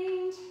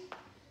 mind,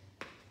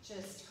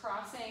 just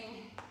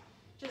crossing,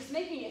 just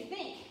making you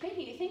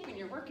think when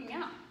you're working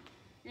out.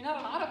 You're not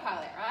on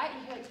autopilot, right?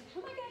 You're like,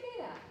 how am I gonna do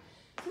that?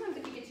 Sometimes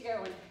if you get to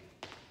going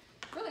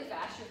really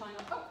fast, you'll find,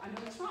 oh, I'm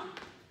doing this wrong.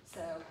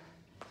 So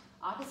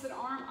opposite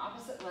arm,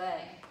 opposite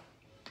leg.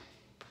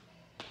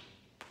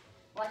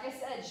 Like I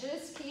said,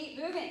 just keep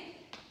moving.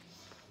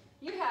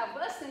 You have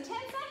less than 10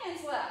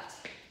 seconds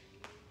left.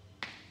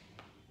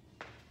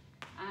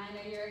 I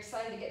know you're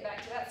excited to get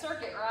back to that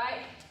circuit,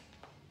 right?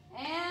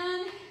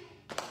 And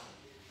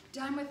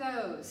done with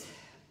those,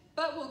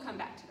 but we'll come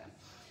back to them.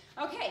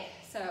 Okay,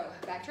 so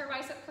back to our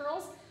bicep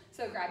curls.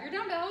 So grab your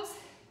dumbbells,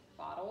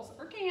 bottles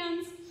or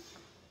cans.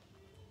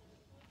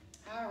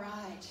 All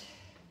right.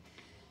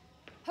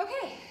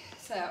 Okay,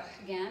 so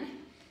again,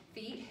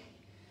 feet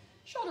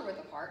shoulder width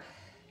apart,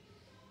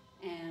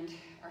 and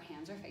our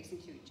hands are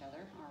facing to each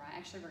other. All right,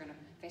 actually we're gonna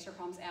face our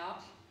palms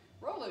out,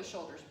 roll those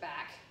shoulders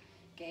back,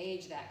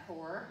 gauge that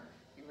core.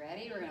 You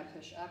ready? We're gonna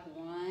push up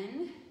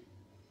 1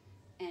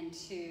 and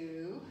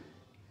 2,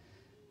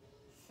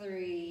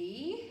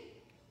 3,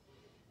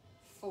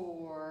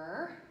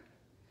 4,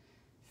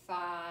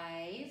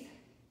 5,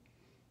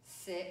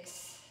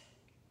 6,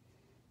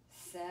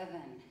 7,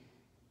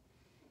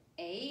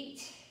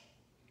 8,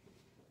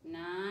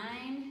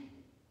 9,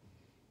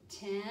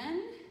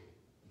 10,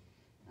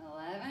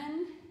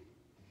 11,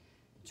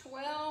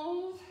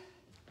 12,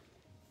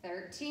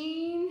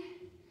 13,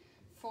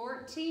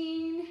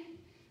 14,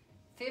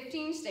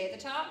 15, stay at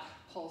the top,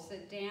 pulse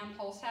it down,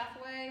 pulse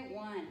halfway,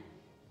 1,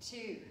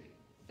 2,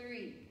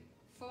 3,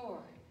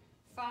 4,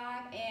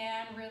 5,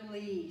 and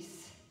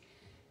release.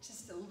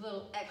 Just a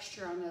little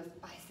extra on those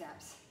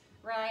biceps,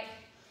 right?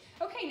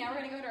 Okay, now we're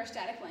gonna go into our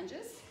static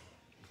lunges.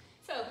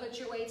 So put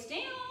your weights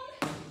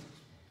down,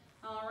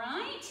 all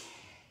right?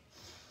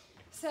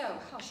 So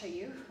I'll show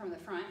you from the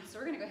front. So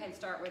we're gonna go ahead and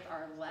start with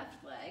our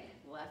left leg.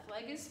 Left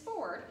leg is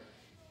forward,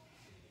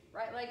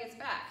 right leg is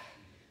back,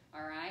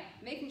 all right?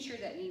 Making sure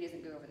that knee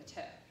doesn't go over the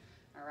toe,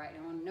 all right?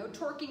 No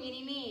torquing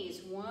any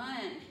knees.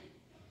 1,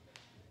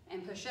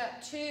 and push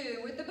up.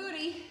 2 with the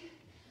booty.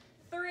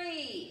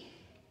 3,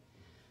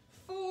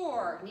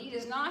 4, knee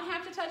does not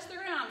have to touch the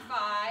ground.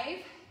 5,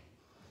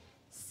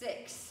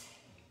 6,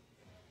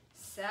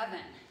 7,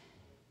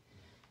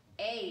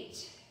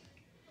 8,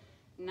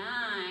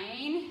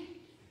 9,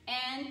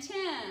 and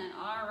 10.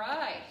 All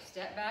right,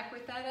 step back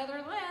with that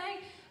other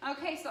leg.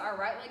 Okay, so our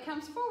right leg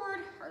comes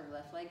forward, our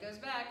left leg goes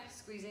back,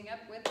 squeezing up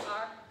with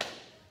our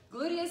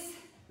gluteus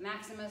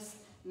maximus,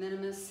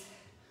 minimus,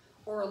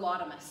 or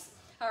latimus.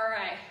 All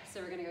right,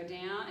 so we're gonna go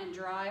down and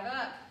drive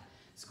up,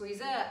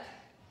 squeeze up.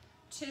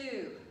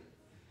 2,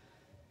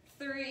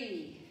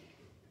 3,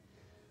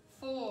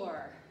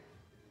 4,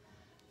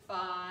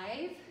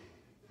 5,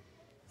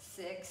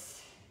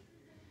 6,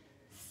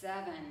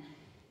 7,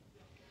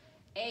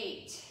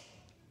 8,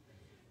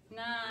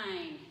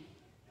 9,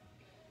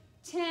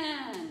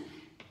 10.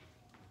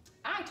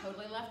 I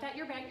totally left out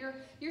your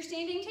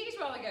standing T's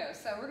a while ago,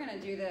 so we're gonna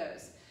do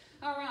those.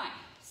 All right,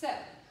 so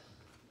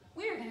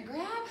we're gonna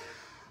grab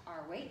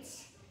our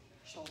weights,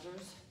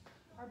 shoulders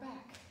are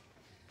back.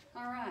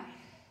 All right,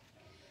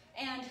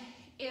 and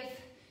if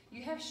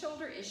you have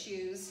shoulder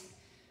issues,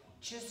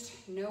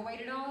 just no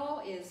weight at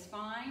all is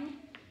fine.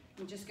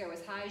 You just go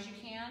as high as you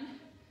can.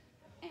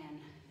 And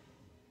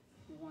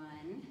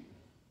 1,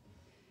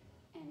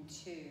 and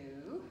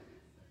 2,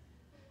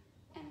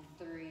 and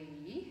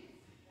 3,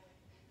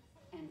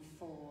 and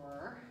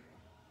 4,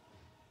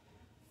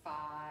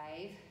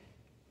 5,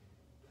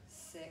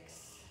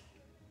 6,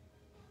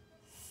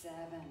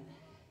 7,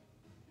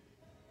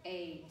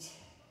 8,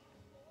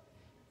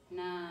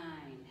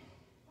 9,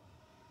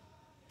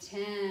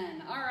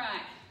 10. All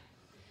right.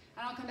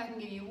 And I'll come back and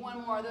give you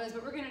one more of those,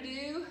 but we're gonna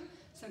do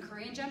some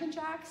Korean jumping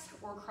jacks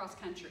or cross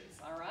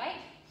countries, all right?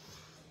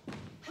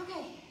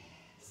 Okay,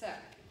 so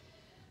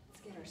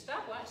let's get our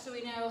stopwatch so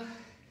we know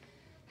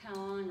how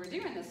long we're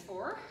doing this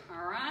for,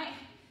 all right?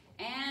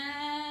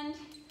 And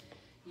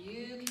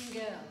you can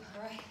go,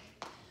 all right?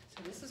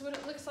 So this is what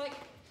it looks like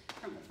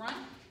from the front,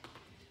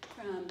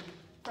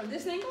 from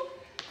this angle,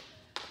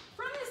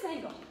 from this this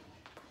angle.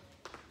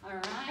 All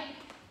right,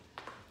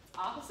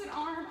 opposite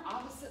arm,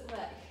 opposite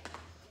leg.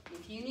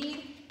 If you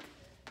need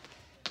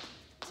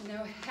to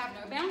have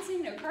no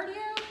bouncing, no cardio,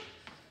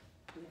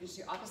 you can just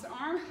do opposite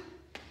arm.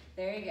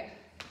 There you go.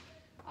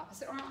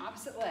 Opposite arm,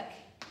 opposite leg.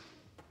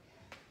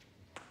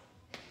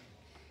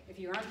 If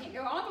your arm can't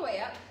go all the way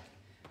up,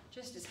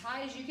 just as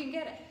high as you can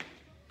get it.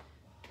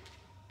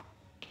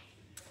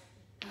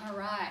 All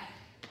right.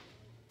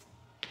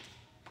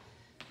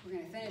 We're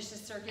going to finish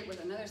this circuit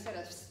with another set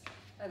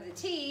of the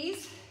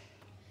T's.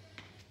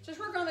 Just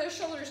work on those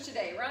shoulders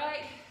today,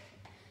 right?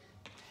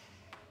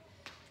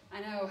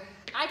 I know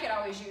I could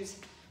always use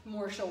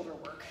more shoulder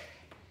work.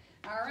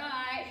 All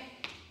right.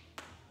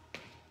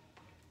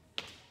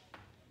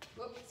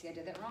 Whoop, see, I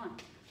did that wrong.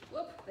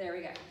 Whoop, there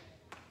we go.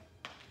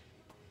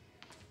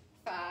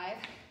 5,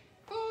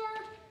 4,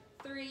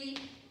 3,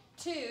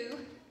 2,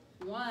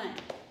 1.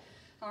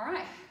 All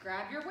right,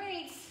 grab your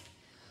weights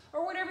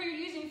or whatever you're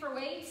using for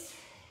weights.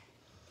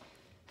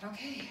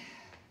 Okay,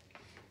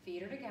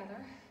 feet are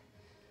together,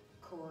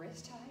 core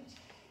is tight,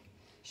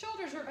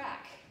 shoulders are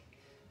back.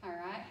 All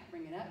right,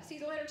 bring it up. See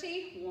the letter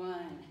T?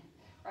 1,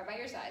 right by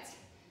your sides.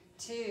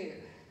 2,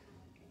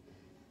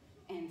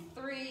 and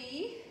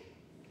 3,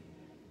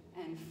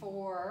 and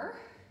 4,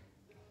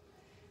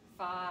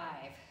 5,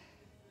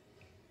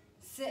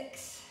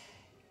 6,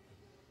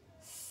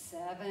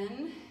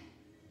 7,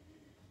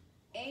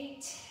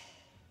 8,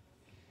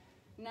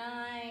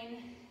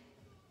 9,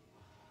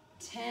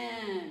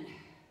 10.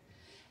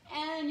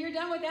 And you're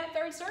done with that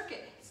third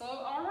circuit. So,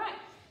 all right.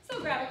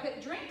 So grab a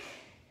quick drink.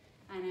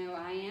 I know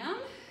I am.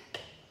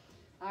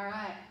 All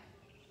right.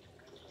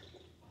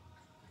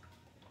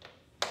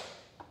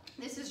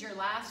 This is your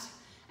last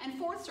and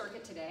fourth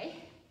circuit today.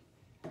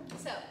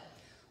 So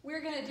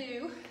we're going to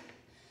do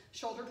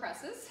shoulder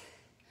presses.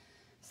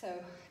 So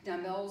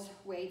dumbbells,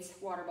 weights,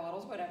 water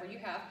bottles, whatever you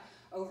have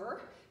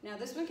over. Now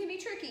this one can be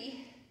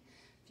tricky.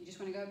 If you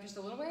just want to go up just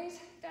a little ways,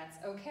 that's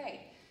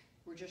okay.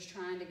 We're just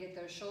trying to get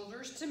those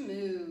shoulders to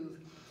move.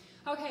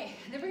 Okay,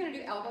 then we're going to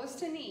do elbows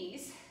to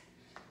knees.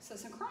 So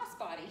some cross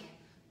body,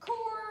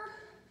 core,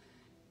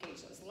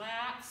 engage those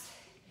lats,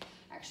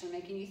 actually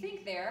making you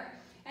think there.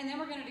 And then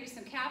we're going to do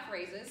some calf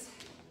raises,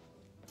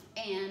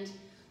 and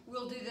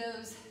we'll do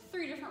those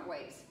 3 different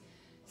ways.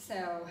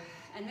 So,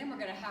 and then we're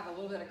going to have a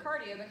little bit of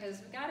cardio because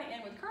we got to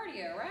end with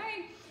cardio,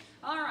 right?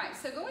 All right,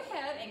 so go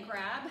ahead and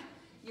grab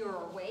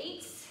your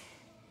weights.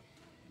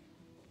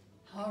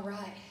 All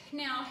right,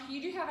 now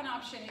you do have an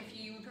option if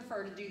you would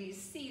prefer to do these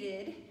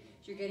seated.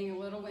 If you're getting a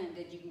little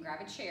winded, you can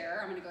grab a chair.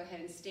 I'm going to go ahead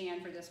and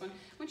stand for this one. I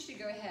want you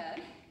to go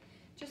ahead,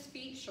 just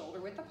feet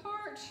shoulder width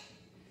apart.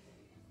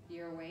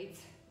 Your weights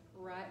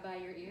right by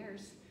your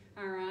ears.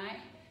 All right,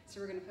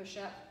 so we're going to push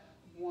up.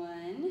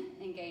 1,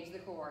 engage the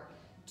core.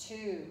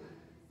 2,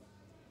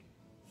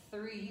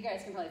 3, you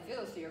guys can probably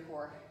feel this through your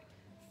core.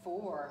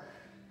 4,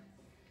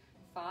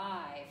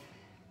 5,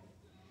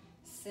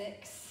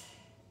 6,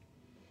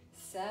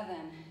 7,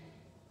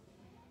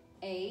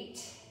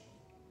 8,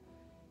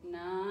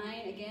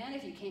 9. Again,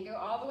 if you can't go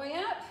all the way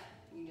up,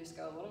 you can just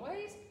go a little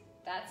ways.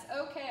 That's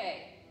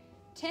okay.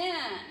 10.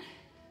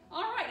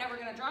 All right, now we're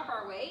going to drop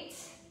our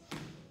weights.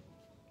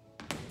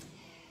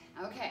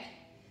 Okay,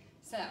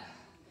 so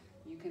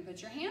you can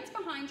put your hands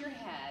behind your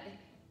head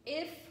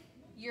if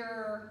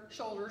your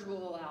shoulders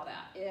will allow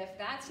that. If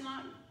that's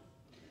not,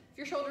 if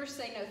your shoulders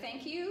say no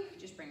thank you,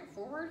 just bring them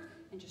forward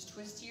and just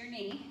twist to your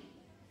knee.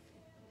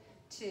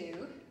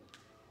 2,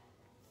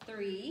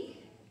 3,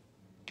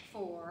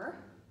 4,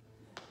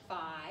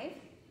 5,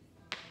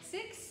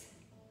 6,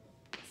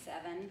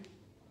 7,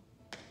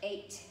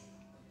 8,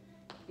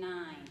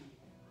 9,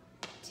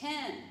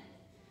 10,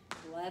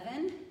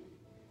 11,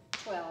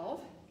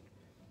 12,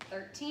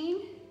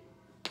 13,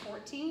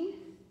 14,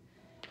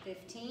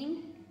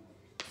 15,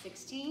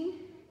 16,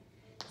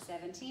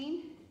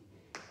 17,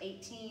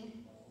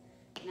 18,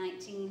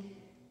 19,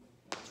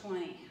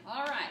 20.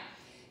 All right.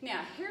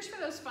 Now, here's for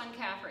those fun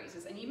calf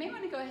raises, and you may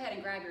want to go ahead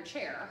and grab your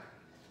chair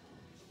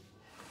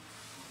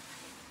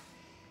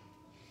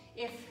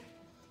if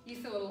you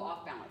feel a little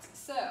off balance.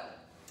 So,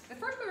 the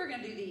first way we're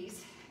going to do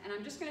these, and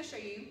I'm just going to show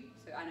you,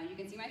 so I know you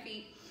can see my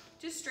feet,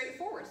 just straight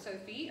forward. So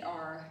feet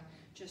are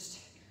just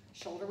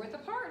shoulder width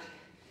apart.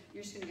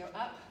 You're just going to go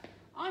up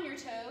on your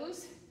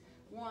toes.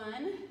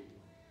 1,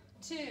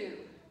 2,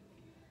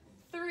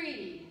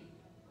 3,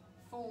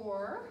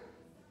 4,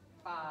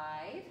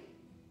 5,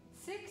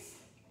 6,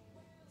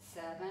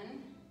 7,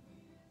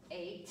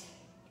 8,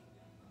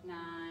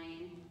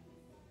 9,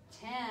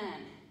 10.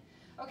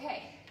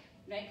 Okay,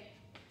 Nick,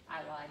 I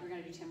lied. We're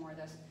going to do 10 more of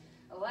those.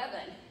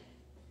 11,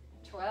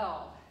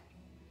 12,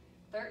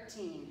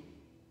 13,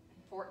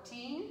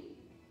 14,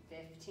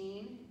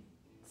 15,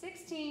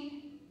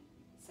 16,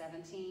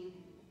 17,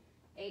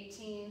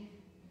 18,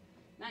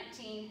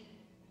 19,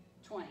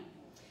 20.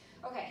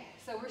 Okay,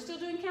 so we're still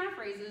doing calf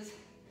raises.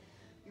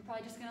 You're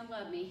probably just going to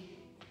love me.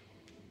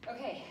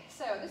 Okay,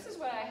 so this is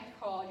what I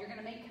call, you're going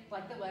to make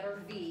like the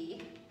letter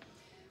V,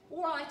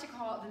 or I like to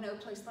call it the No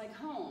Place Like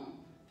Home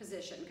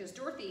position, because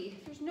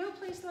Dorothy, there's no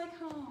place like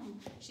home.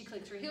 She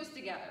clicks her heels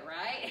together,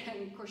 right?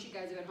 And of course you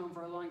guys have been home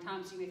for a long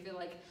time, so you may feel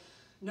like,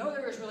 no,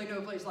 there is really no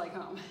place like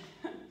home.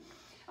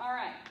 All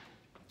right,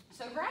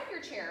 so grab your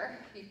chair.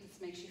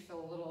 This makes you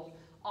feel a little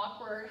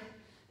awkward,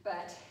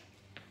 but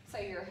so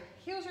your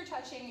heels are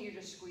touching, you're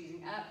just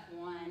squeezing up.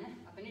 1,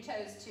 up on your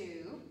toes,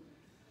 2,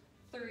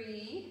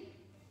 3,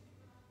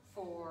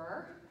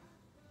 4,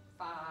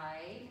 5,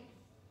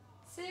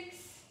 6,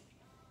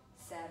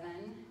 7,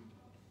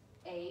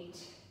 8,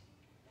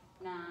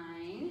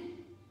 9,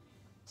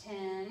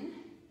 10,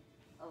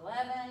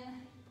 11,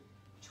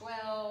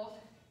 12,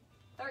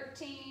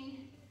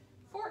 13,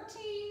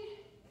 14,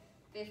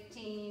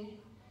 15,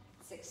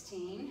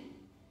 16,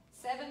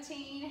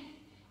 17,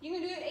 you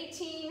can do it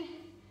 18,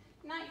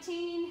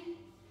 19,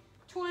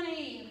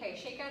 20. Okay,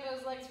 shake out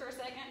those legs for a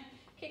second,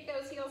 kick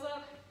those heels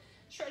up,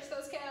 stretch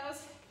those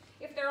calves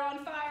if they're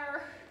on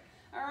fire.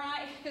 All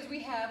right, because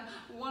we have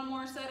one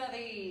more set of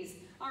these.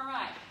 All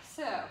right,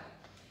 so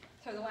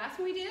the last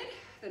one we did,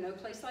 the no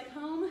place like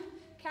home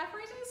calf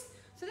raises.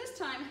 So this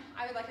time,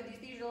 I would like to,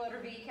 these are the letter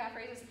V calf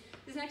raises.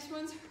 These next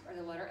ones are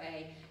the letter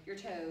A, your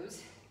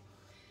toes.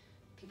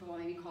 People will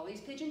maybe call these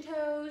pigeon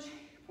toes.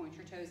 Point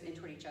your toes in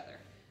toward each other.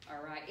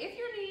 All right, if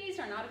your knees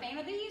are not a fan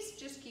of these,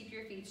 just keep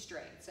your feet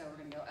straight. So we're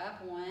gonna go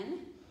up,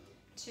 1,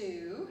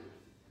 2,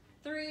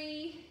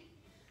 3,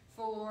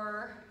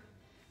 4,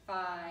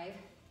 5,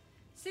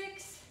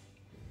 6,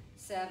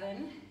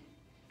 7,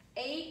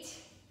 8,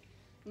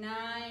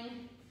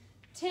 9,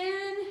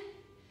 10,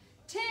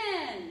 10,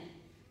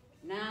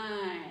 9,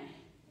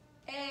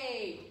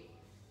 8,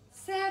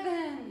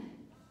 7,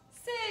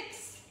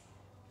 6,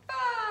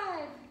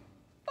 5,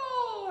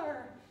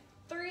 4,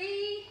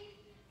 3,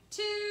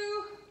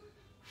 2,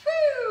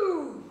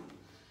 whew.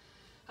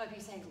 Hope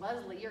you say,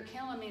 Leslie, you're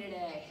killing me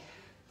today.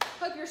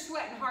 Hope you're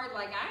sweating hard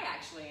like I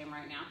actually am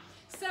right now.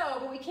 So,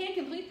 but we can't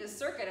complete this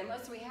circuit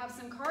unless we have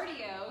some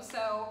cardio,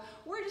 so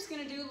we're just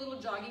gonna do a little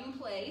jogging in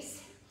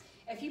place.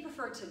 If you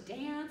prefer to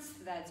dance,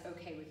 that's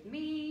okay with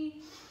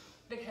me,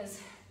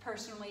 because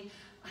personally,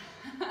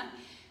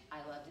 I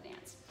love to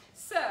dance.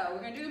 So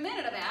we're gonna do a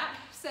minute of that.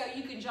 So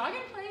you can jog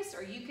in place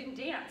or you can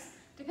dance,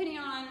 depending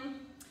on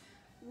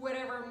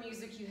whatever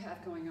music you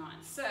have going on.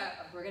 So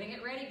we're gonna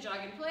get ready, jog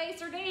in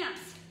place or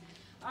dance.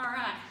 All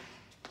right,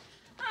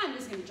 I'm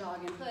just gonna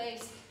jog in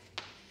place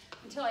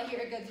until I hear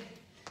a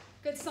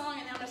good song,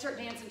 and then I'm gonna start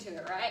dancing to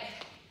it, right?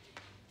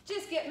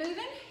 Just get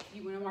moving. If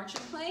you wanna march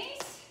in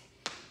place,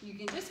 you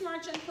can just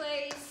march in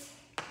place.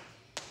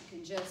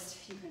 You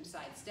can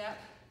sidestep.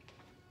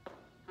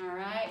 All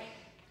right,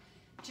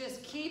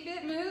 just keep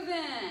it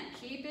moving,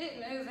 keep it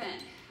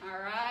moving. All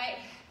right,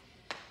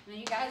 now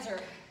you guys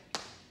are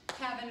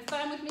having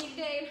fun with me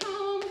today at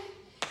home.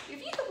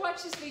 If you could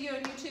watch this video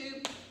on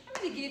YouTube,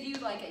 I'm gonna give you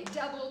like a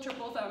double,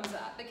 triple thumbs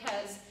up,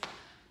 because,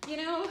 you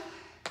know,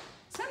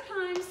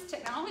 sometimes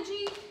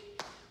technology,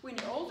 when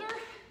you're older,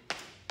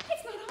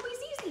 it's not always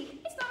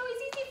easy. It's not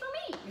always easy for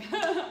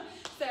me.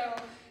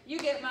 So you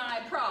get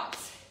my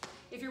props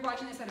if you're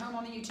watching this at home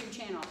on the YouTube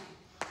channel.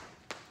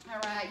 All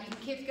right, you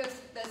can keep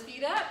those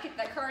feet up, get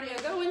that cardio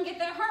going, get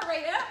that heart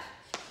rate up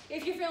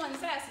if you're feeling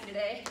sassy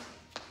today.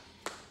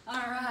 All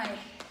right,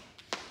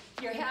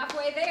 you're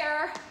halfway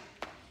there.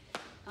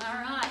 All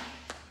right,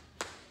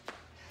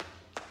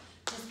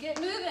 just get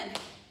moving.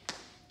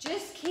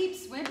 Just keep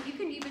swimming. You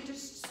can even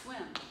just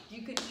swim.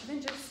 You can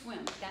even just swim.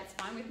 That's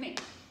fine with me.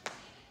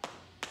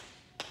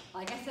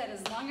 Like I said,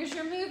 as long as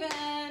you're moving.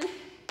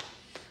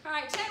 All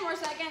right, 10 more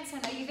seconds. I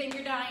know you think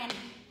you're dying.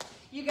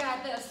 You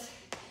got this.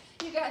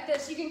 You got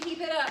this. You can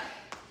keep it up.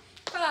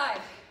 5,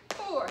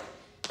 4,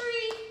 3,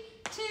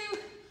 2,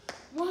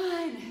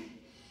 1.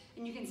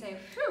 And you can say,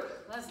 whew,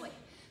 Leslie,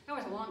 that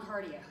was a long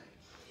cardio.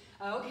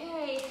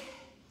 Okay.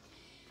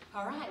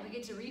 All right, we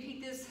get to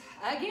repeat this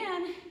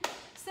again.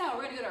 So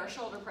we're gonna go to our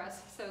shoulder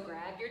press. So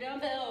grab your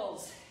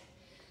dumbbells.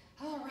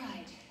 All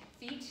right,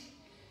 feet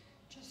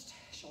just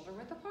shoulder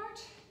width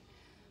apart,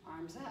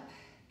 arms up.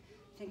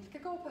 Think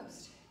like a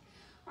goalpost.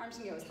 Arms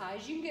can go as high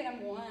as you can get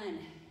them. 1,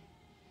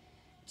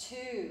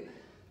 2,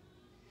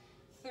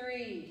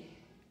 3,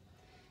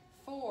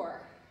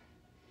 4,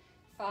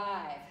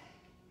 5,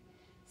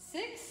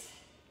 6,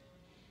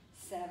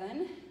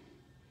 7,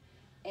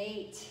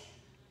 8,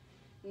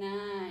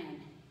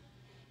 9,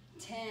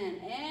 10,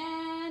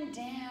 and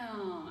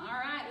down. All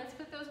right, let's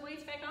put those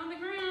weights back on the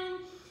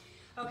ground.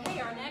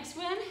 Okay, our next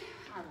one,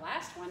 our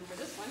last one for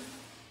this one,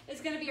 is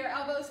gonna be our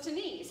elbows to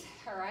knees.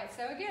 All right,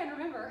 so again,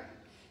 remember,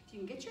 if you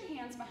can get your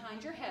hands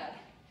behind your head,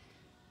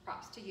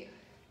 props to you.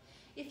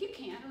 If you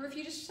can't, or if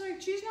you just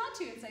choose not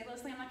to and say,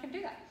 Leslie, I'm not gonna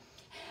do that,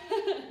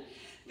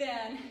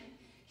 then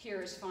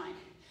here is fine.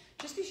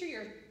 Just be sure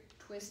you're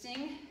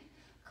twisting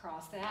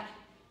across that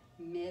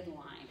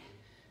midline,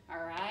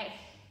 all right?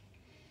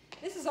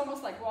 This is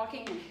almost like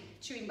walking and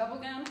chewing bubble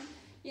gum,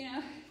 you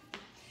know?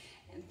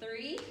 And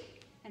 3,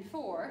 and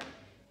 4,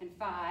 and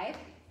 5,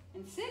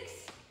 and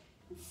 6,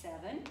 and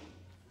 7,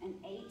 and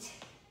 8,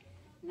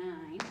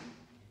 9,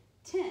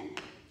 10,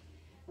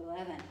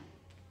 11,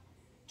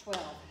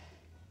 12,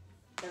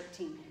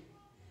 13,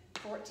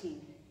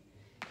 14,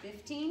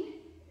 15,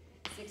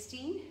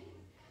 16,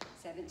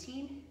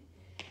 17,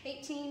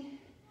 18,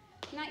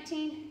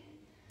 19,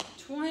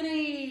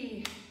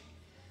 20.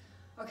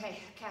 Okay,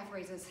 calf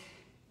raises.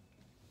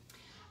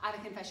 I have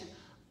a confession.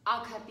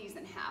 I'll cut these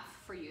in half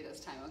for you this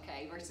time,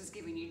 okay? Versus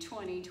giving you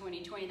 20,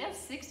 20, 20. That's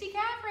 60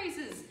 calf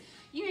raises.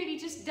 You may be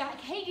just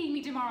hating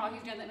me tomorrow if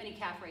you've done that many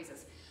calf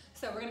raises.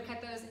 So we're gonna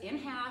cut those in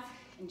half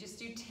and just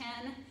do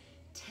 10,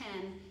 10,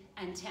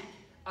 and 10.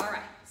 All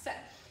right, so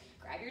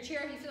grab your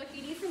chair if you feel like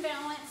you need some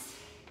balance.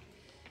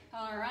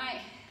 All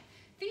right,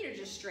 feet are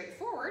just straight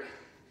forward,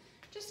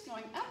 just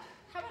going up.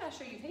 How about I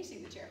show you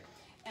facing the chair?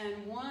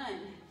 And 1,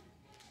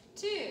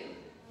 2,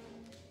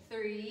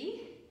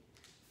 3,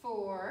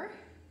 4,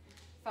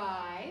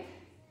 5,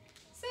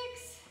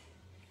 6,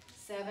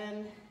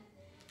 7,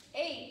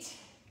 8,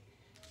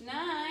 9,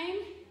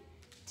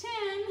 10.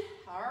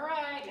 All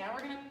right, now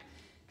we're gonna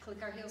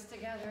click our heels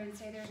together and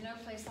say there's no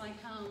place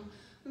like home.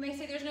 We may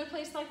say there's no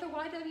place like the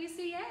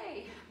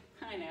YWCA.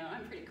 I know,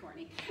 I'm pretty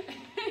corny.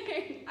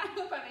 I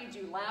hope I made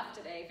you laugh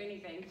today, if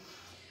anything.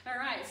 All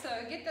right, so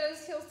get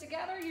those heels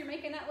together. You're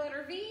making that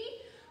letter V.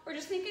 We're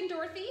just thinking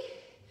Dorothy.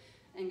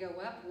 And go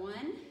up 1,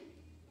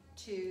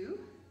 2,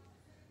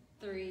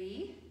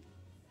 3,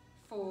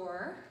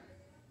 4,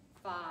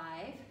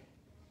 5,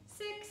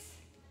 6,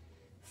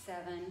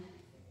 7,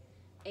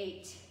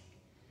 8,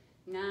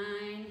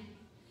 9,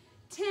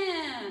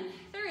 10.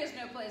 There is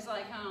no place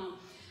like home.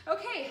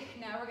 Okay,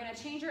 now we're gonna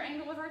change our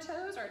angle of our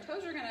toes. Our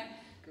toes are gonna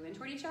go in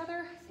toward each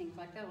other. Think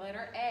like the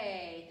letter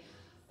A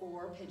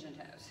or pigeon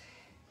toes.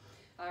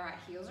 All right,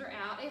 heels are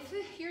out. If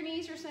your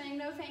knees are saying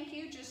no thank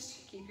you,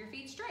 just keep your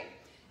feet straight.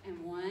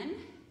 And 1,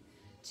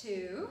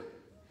 2,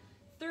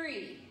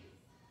 3,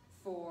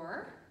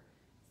 4,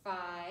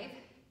 5,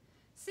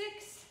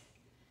 6,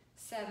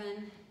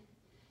 7,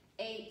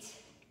 8,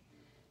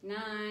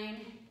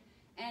 9,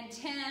 and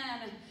 10.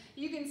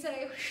 You can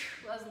say,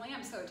 Leslie,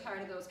 I'm so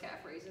tired of those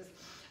calf raises.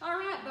 All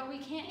right, but we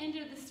can't end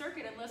the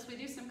circuit unless we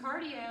do some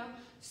cardio.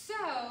 So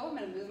I'm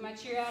gonna move my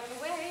chair out of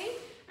the way.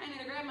 I'm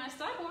gonna grab my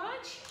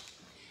stopwatch.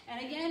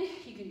 And again,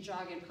 you can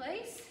jog in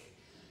place.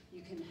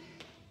 You can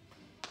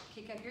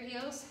kick up your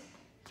heels,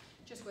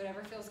 just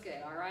whatever feels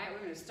good, all right?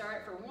 We're gonna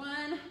start for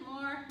 1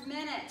 more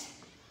minute.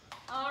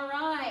 All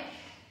right.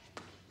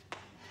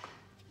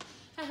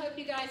 I hope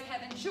you guys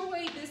have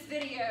enjoyed this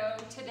video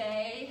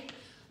today.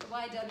 The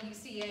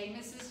YWCA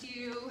misses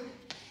you,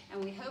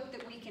 and we hope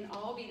that we can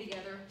all be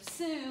together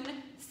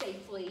soon,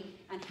 safely,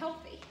 and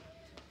healthy,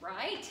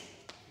 right?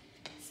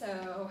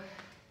 So,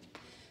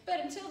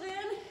 but until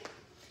then,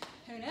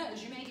 who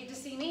knows, you may get to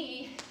see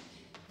me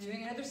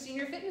doing another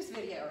senior fitness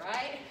video,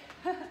 right?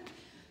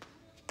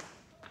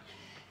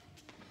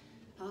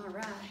 All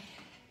right.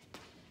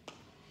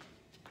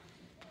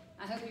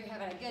 I hope you're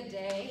having a good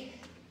day.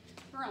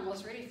 We're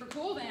almost ready for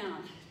cool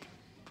down.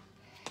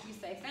 You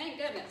say, thank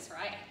goodness,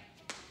 right?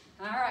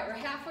 All right, we're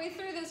halfway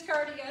through this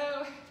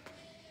cardio.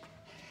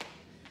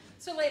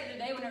 So later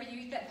today, whenever you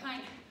eat that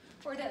pint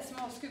or that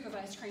small scoop of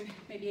ice cream,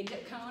 maybe a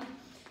dip cone,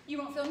 you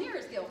won't feel near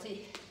as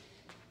guilty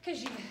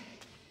because you've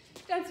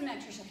done some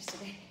exercise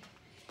today.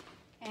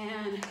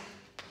 And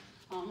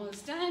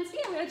almost done. See,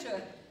 I went to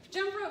a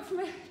jump rope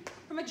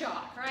from a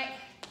jog, right?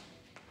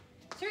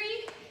 3,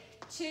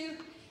 2,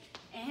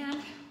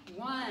 and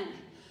 1.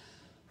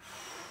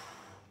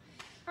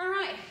 All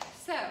right,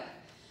 so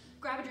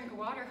grab a drink of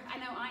water. I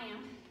know I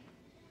am.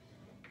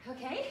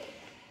 Okay,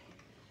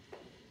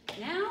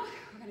 now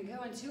we're gonna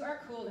go into our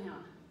cool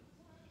down.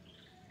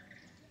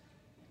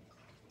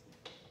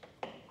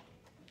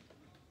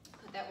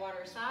 Put that water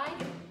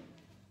aside.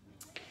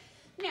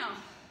 Now,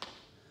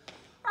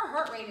 our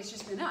heart rate has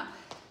just been up.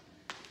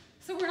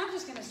 So we're not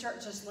just gonna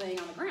start just laying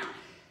on the ground.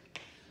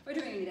 We're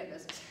doing any of that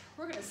business.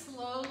 We're gonna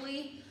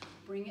slowly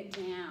bring it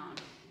down,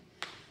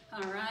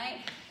 all right?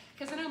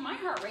 Because I know my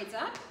heart rate's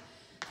up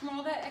from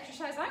all that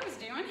exercise I was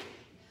doing.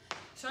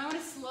 So I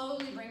wanna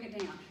slowly bring it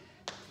down.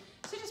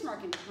 So just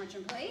march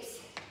in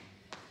place,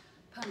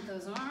 pump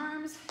those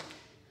arms.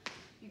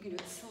 You can do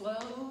it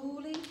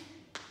slowly,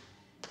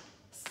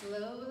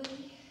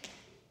 slowly.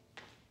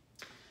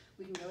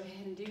 We can go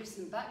ahead and do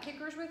some butt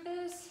kickers with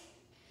this.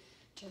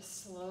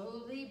 Just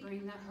slowly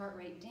bring that heart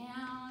rate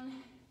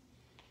down.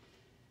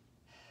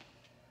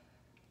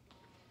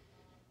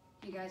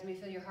 You guys may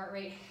feel your heart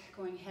rate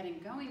going ahead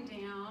and going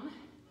down.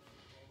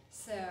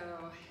 So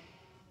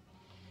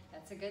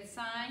that's a good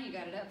sign. You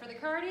got it up for the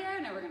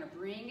cardio. Now we're gonna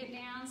bring it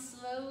down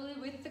slowly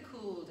with the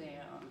cool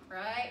down,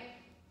 right?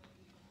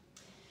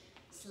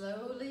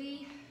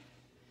 Slowly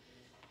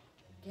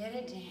get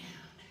it down.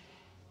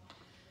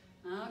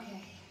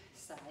 Okay,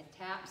 side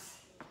taps.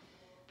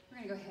 We're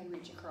gonna go ahead and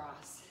reach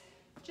across.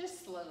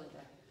 Just slowly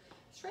though.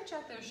 Stretch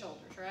out those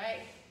shoulders,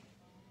 right?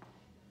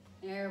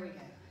 There we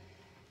go.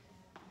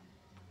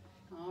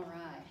 All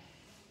right.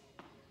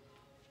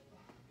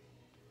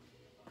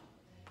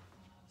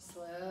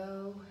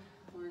 Slow,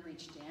 we're gonna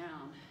reach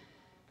down.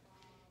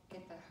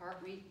 Get the heart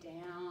rate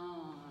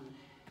down.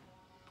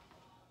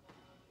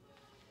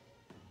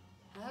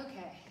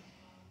 Okay.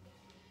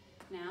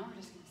 Now we're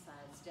just gonna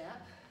side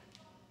step.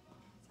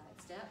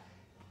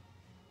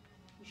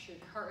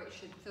 heart rate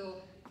should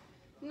feel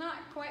not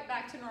quite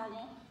back to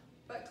normal,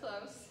 but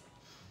close.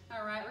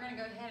 All right, we're gonna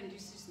go ahead and do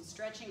some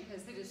stretching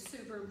because it is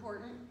super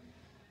important.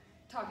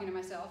 Talking to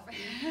myself.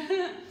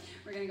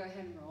 We're gonna go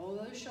ahead and roll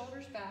those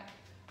shoulders back,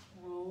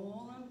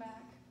 roll them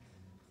back,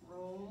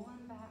 roll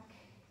them back.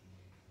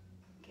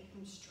 Get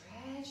them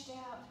stretched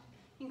out.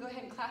 You can go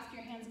ahead and clasp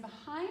your hands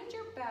behind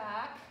your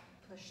back,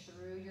 push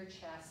through your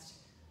chest.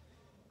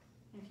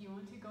 If you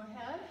want to, go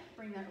ahead,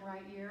 bring that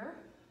right ear,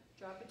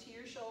 drop it to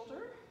your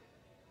shoulder.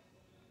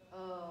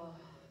 Oh,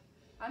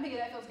 I'm thinking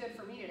that feels good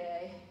for me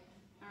today.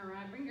 All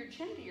right, bring your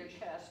chin to your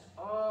chest.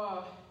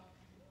 Oh,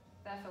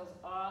 that feels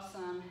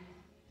awesome.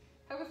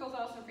 Hope it feels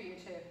awesome for you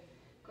too.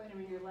 Go ahead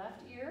and bring your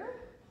left ear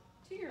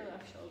to your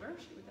left shoulder.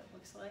 See what that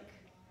looks like.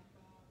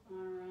 All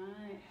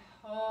right.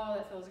 Oh,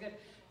 that feels good.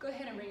 Go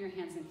ahead and bring your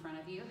hands in front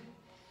of you.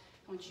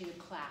 I want you to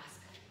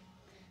clasp.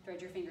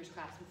 Thread your fingers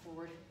clasping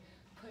forward.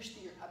 Push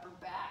through your upper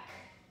back.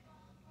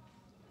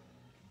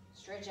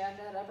 Stretch out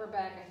that upper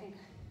back. I think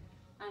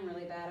I'm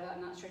really bad about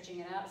not stretching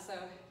it out, so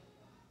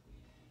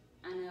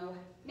I know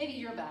maybe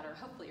you're better.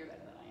 Hopefully you're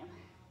better than I am.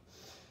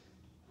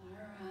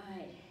 All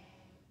right.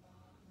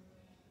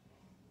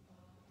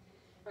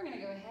 We're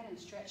gonna go ahead and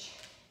stretch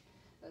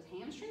those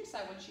hamstrings. So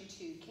I want you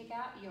to kick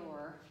out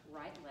your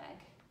right leg,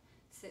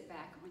 sit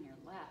back on your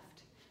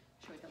left.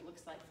 Show what that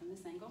looks like from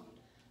this angle.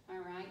 All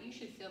right, you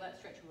should feel that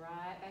stretch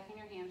right back in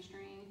your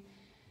hamstring.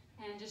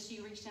 And just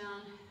you reach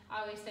down,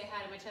 I always say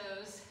hi to my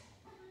toes.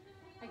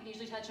 I can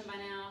usually touch them by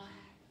now,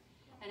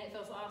 and it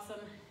feels awesome.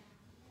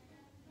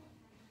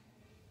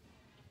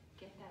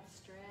 Get that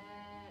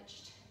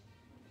stretched.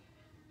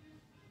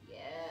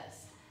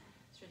 Yes,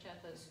 stretch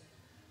out those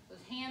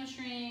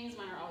hamstrings.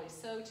 Mine are always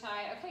so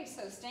tight. Okay,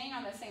 so staying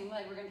on the same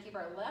leg, we're gonna keep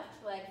our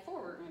left leg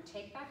forward. We're gonna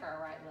take back our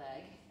right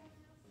leg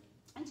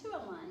into a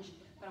lunge.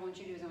 What I want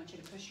you to do is I want you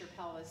to push your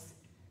pelvis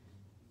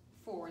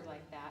forward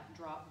like that,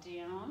 drop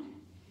down.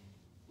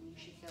 And you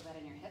should feel that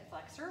in your hip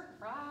flexor,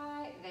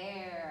 right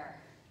there.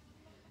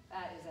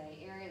 That is an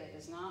area that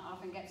does not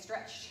often get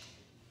stretched.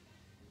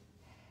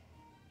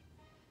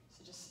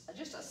 So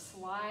just a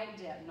slight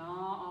dip,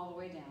 not all the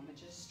way down, but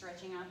just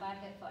stretching out that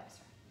hip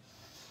flexor.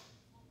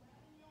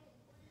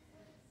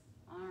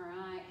 All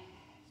right,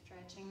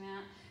 stretching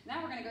that.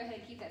 Now we're gonna go ahead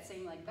and keep that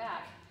same leg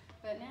back.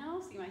 But now,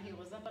 see my heel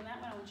is up on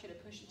that one. I want you to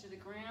push it to the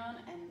ground,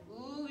 and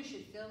ooh, you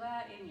should feel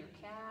that in your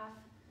calf.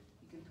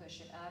 You can push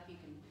it up, you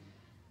can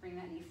bring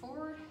that knee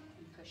forward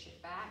and push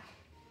it back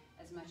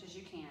as much as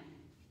you can.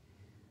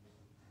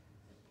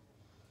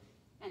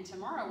 And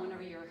tomorrow,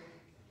 whenever you're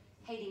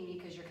hating me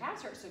because your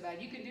calves hurt so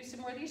bad, you can do some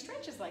more of these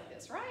stretches like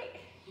this, right?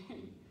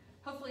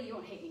 Hopefully you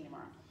won't hate me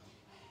tomorrow.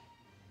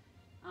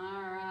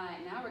 All right,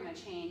 now we're gonna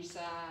change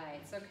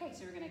sides. Okay,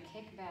 so we're gonna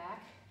kick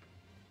back.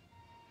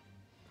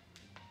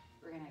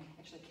 We're gonna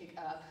actually kick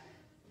up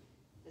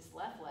this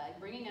left leg,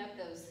 bringing up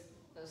those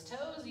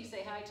toes. You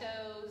say high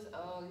toes.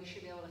 Oh, you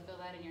should be able to feel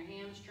that in your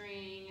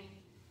hamstring.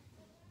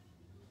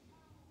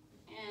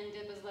 And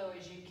dip as low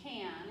as you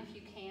can. If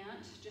you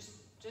can't,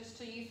 just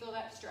till you feel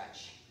that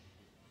stretch.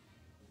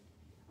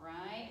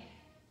 Right?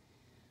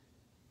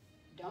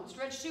 Don't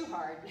stretch too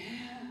hard.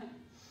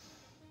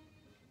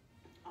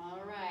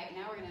 All right,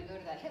 now we're gonna go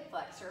to that hip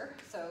flexor.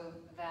 So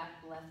that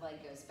left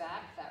leg goes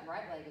back, that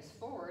right leg is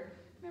forward.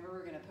 Remember,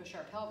 we're gonna push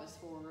our pelvis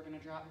forward, we're gonna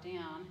drop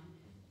down.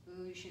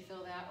 Ooh, you should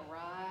feel that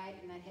right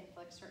in that hip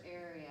flexor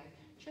area.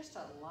 Just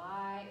a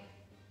light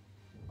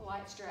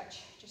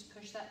stretch. Just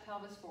push that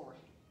pelvis forward.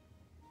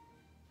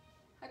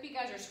 Hope you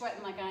guys are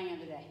sweating like I am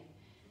today.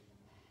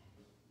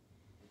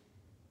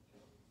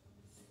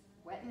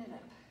 Wetting it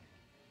up.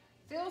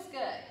 Feels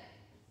good.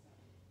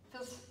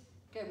 Feels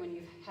good when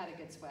you've had a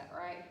good sweat,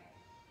 right?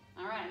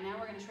 All right, now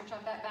we're gonna stretch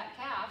out that back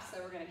calf.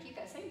 So we're gonna keep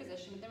that same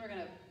position, but then we're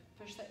gonna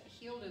push that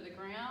heel to the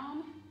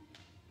ground.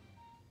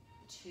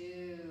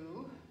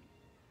 2.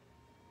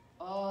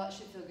 Oh, that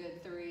should feel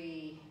good.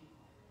 3.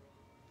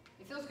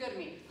 It feels good to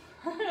me.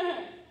 5.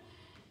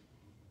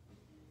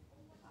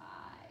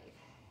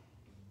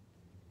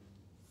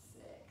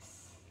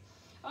 6.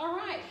 All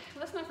right,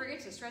 let's not forget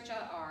to stretch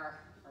out our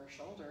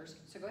shoulders.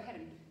 So go ahead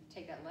and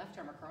take that left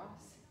arm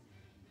across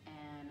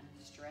and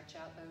stretch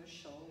out those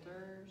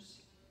shoulders.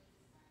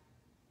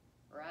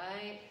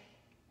 Right?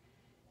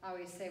 I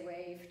always say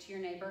wave to your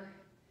neighbor.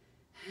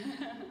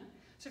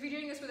 So if you're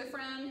doing this with a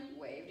friend,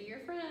 wave to your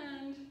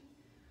friend.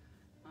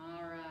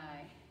 All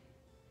right.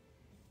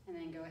 And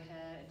then go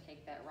ahead and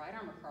take that right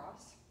arm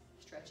across,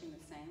 stretching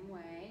the same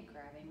way,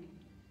 grabbing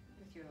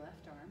with your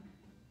left arm.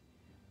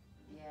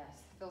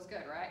 Yes, feels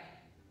good, right?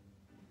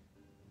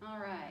 All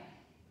right.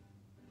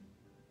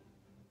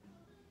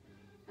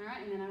 All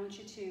right, and then I want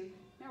you to,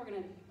 now we're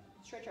gonna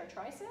stretch our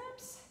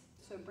triceps.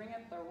 So bring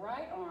up the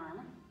right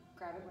arm,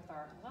 grab it with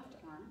our left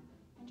arm,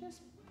 and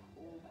just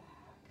pull back.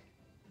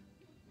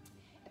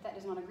 If that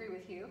does not agree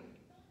with you,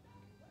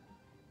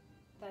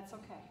 that's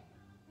okay.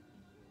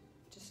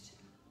 Just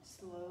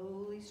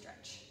slowly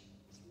stretch,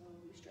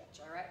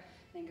 all right?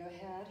 Then go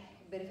ahead,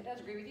 but if it does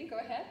agree with you, go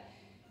ahead.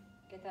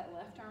 Get that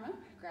left arm up,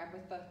 grab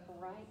with the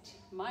right,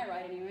 my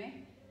right anyway.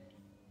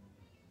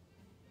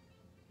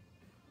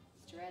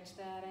 Stretch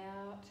that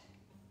out.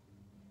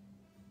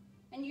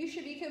 And you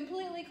should be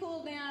completely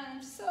cooled down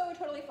and so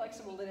totally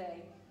flexible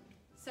today.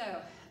 So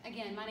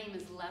again, my name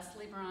is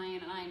Leslie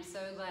Bryan, and I am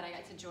so glad I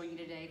got to join you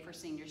today for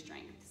Senior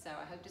Strength. So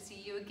I hope to see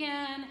you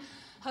again.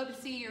 Hope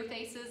to see your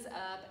faces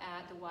up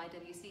at the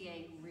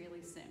YWCA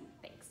really soon.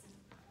 Thanks.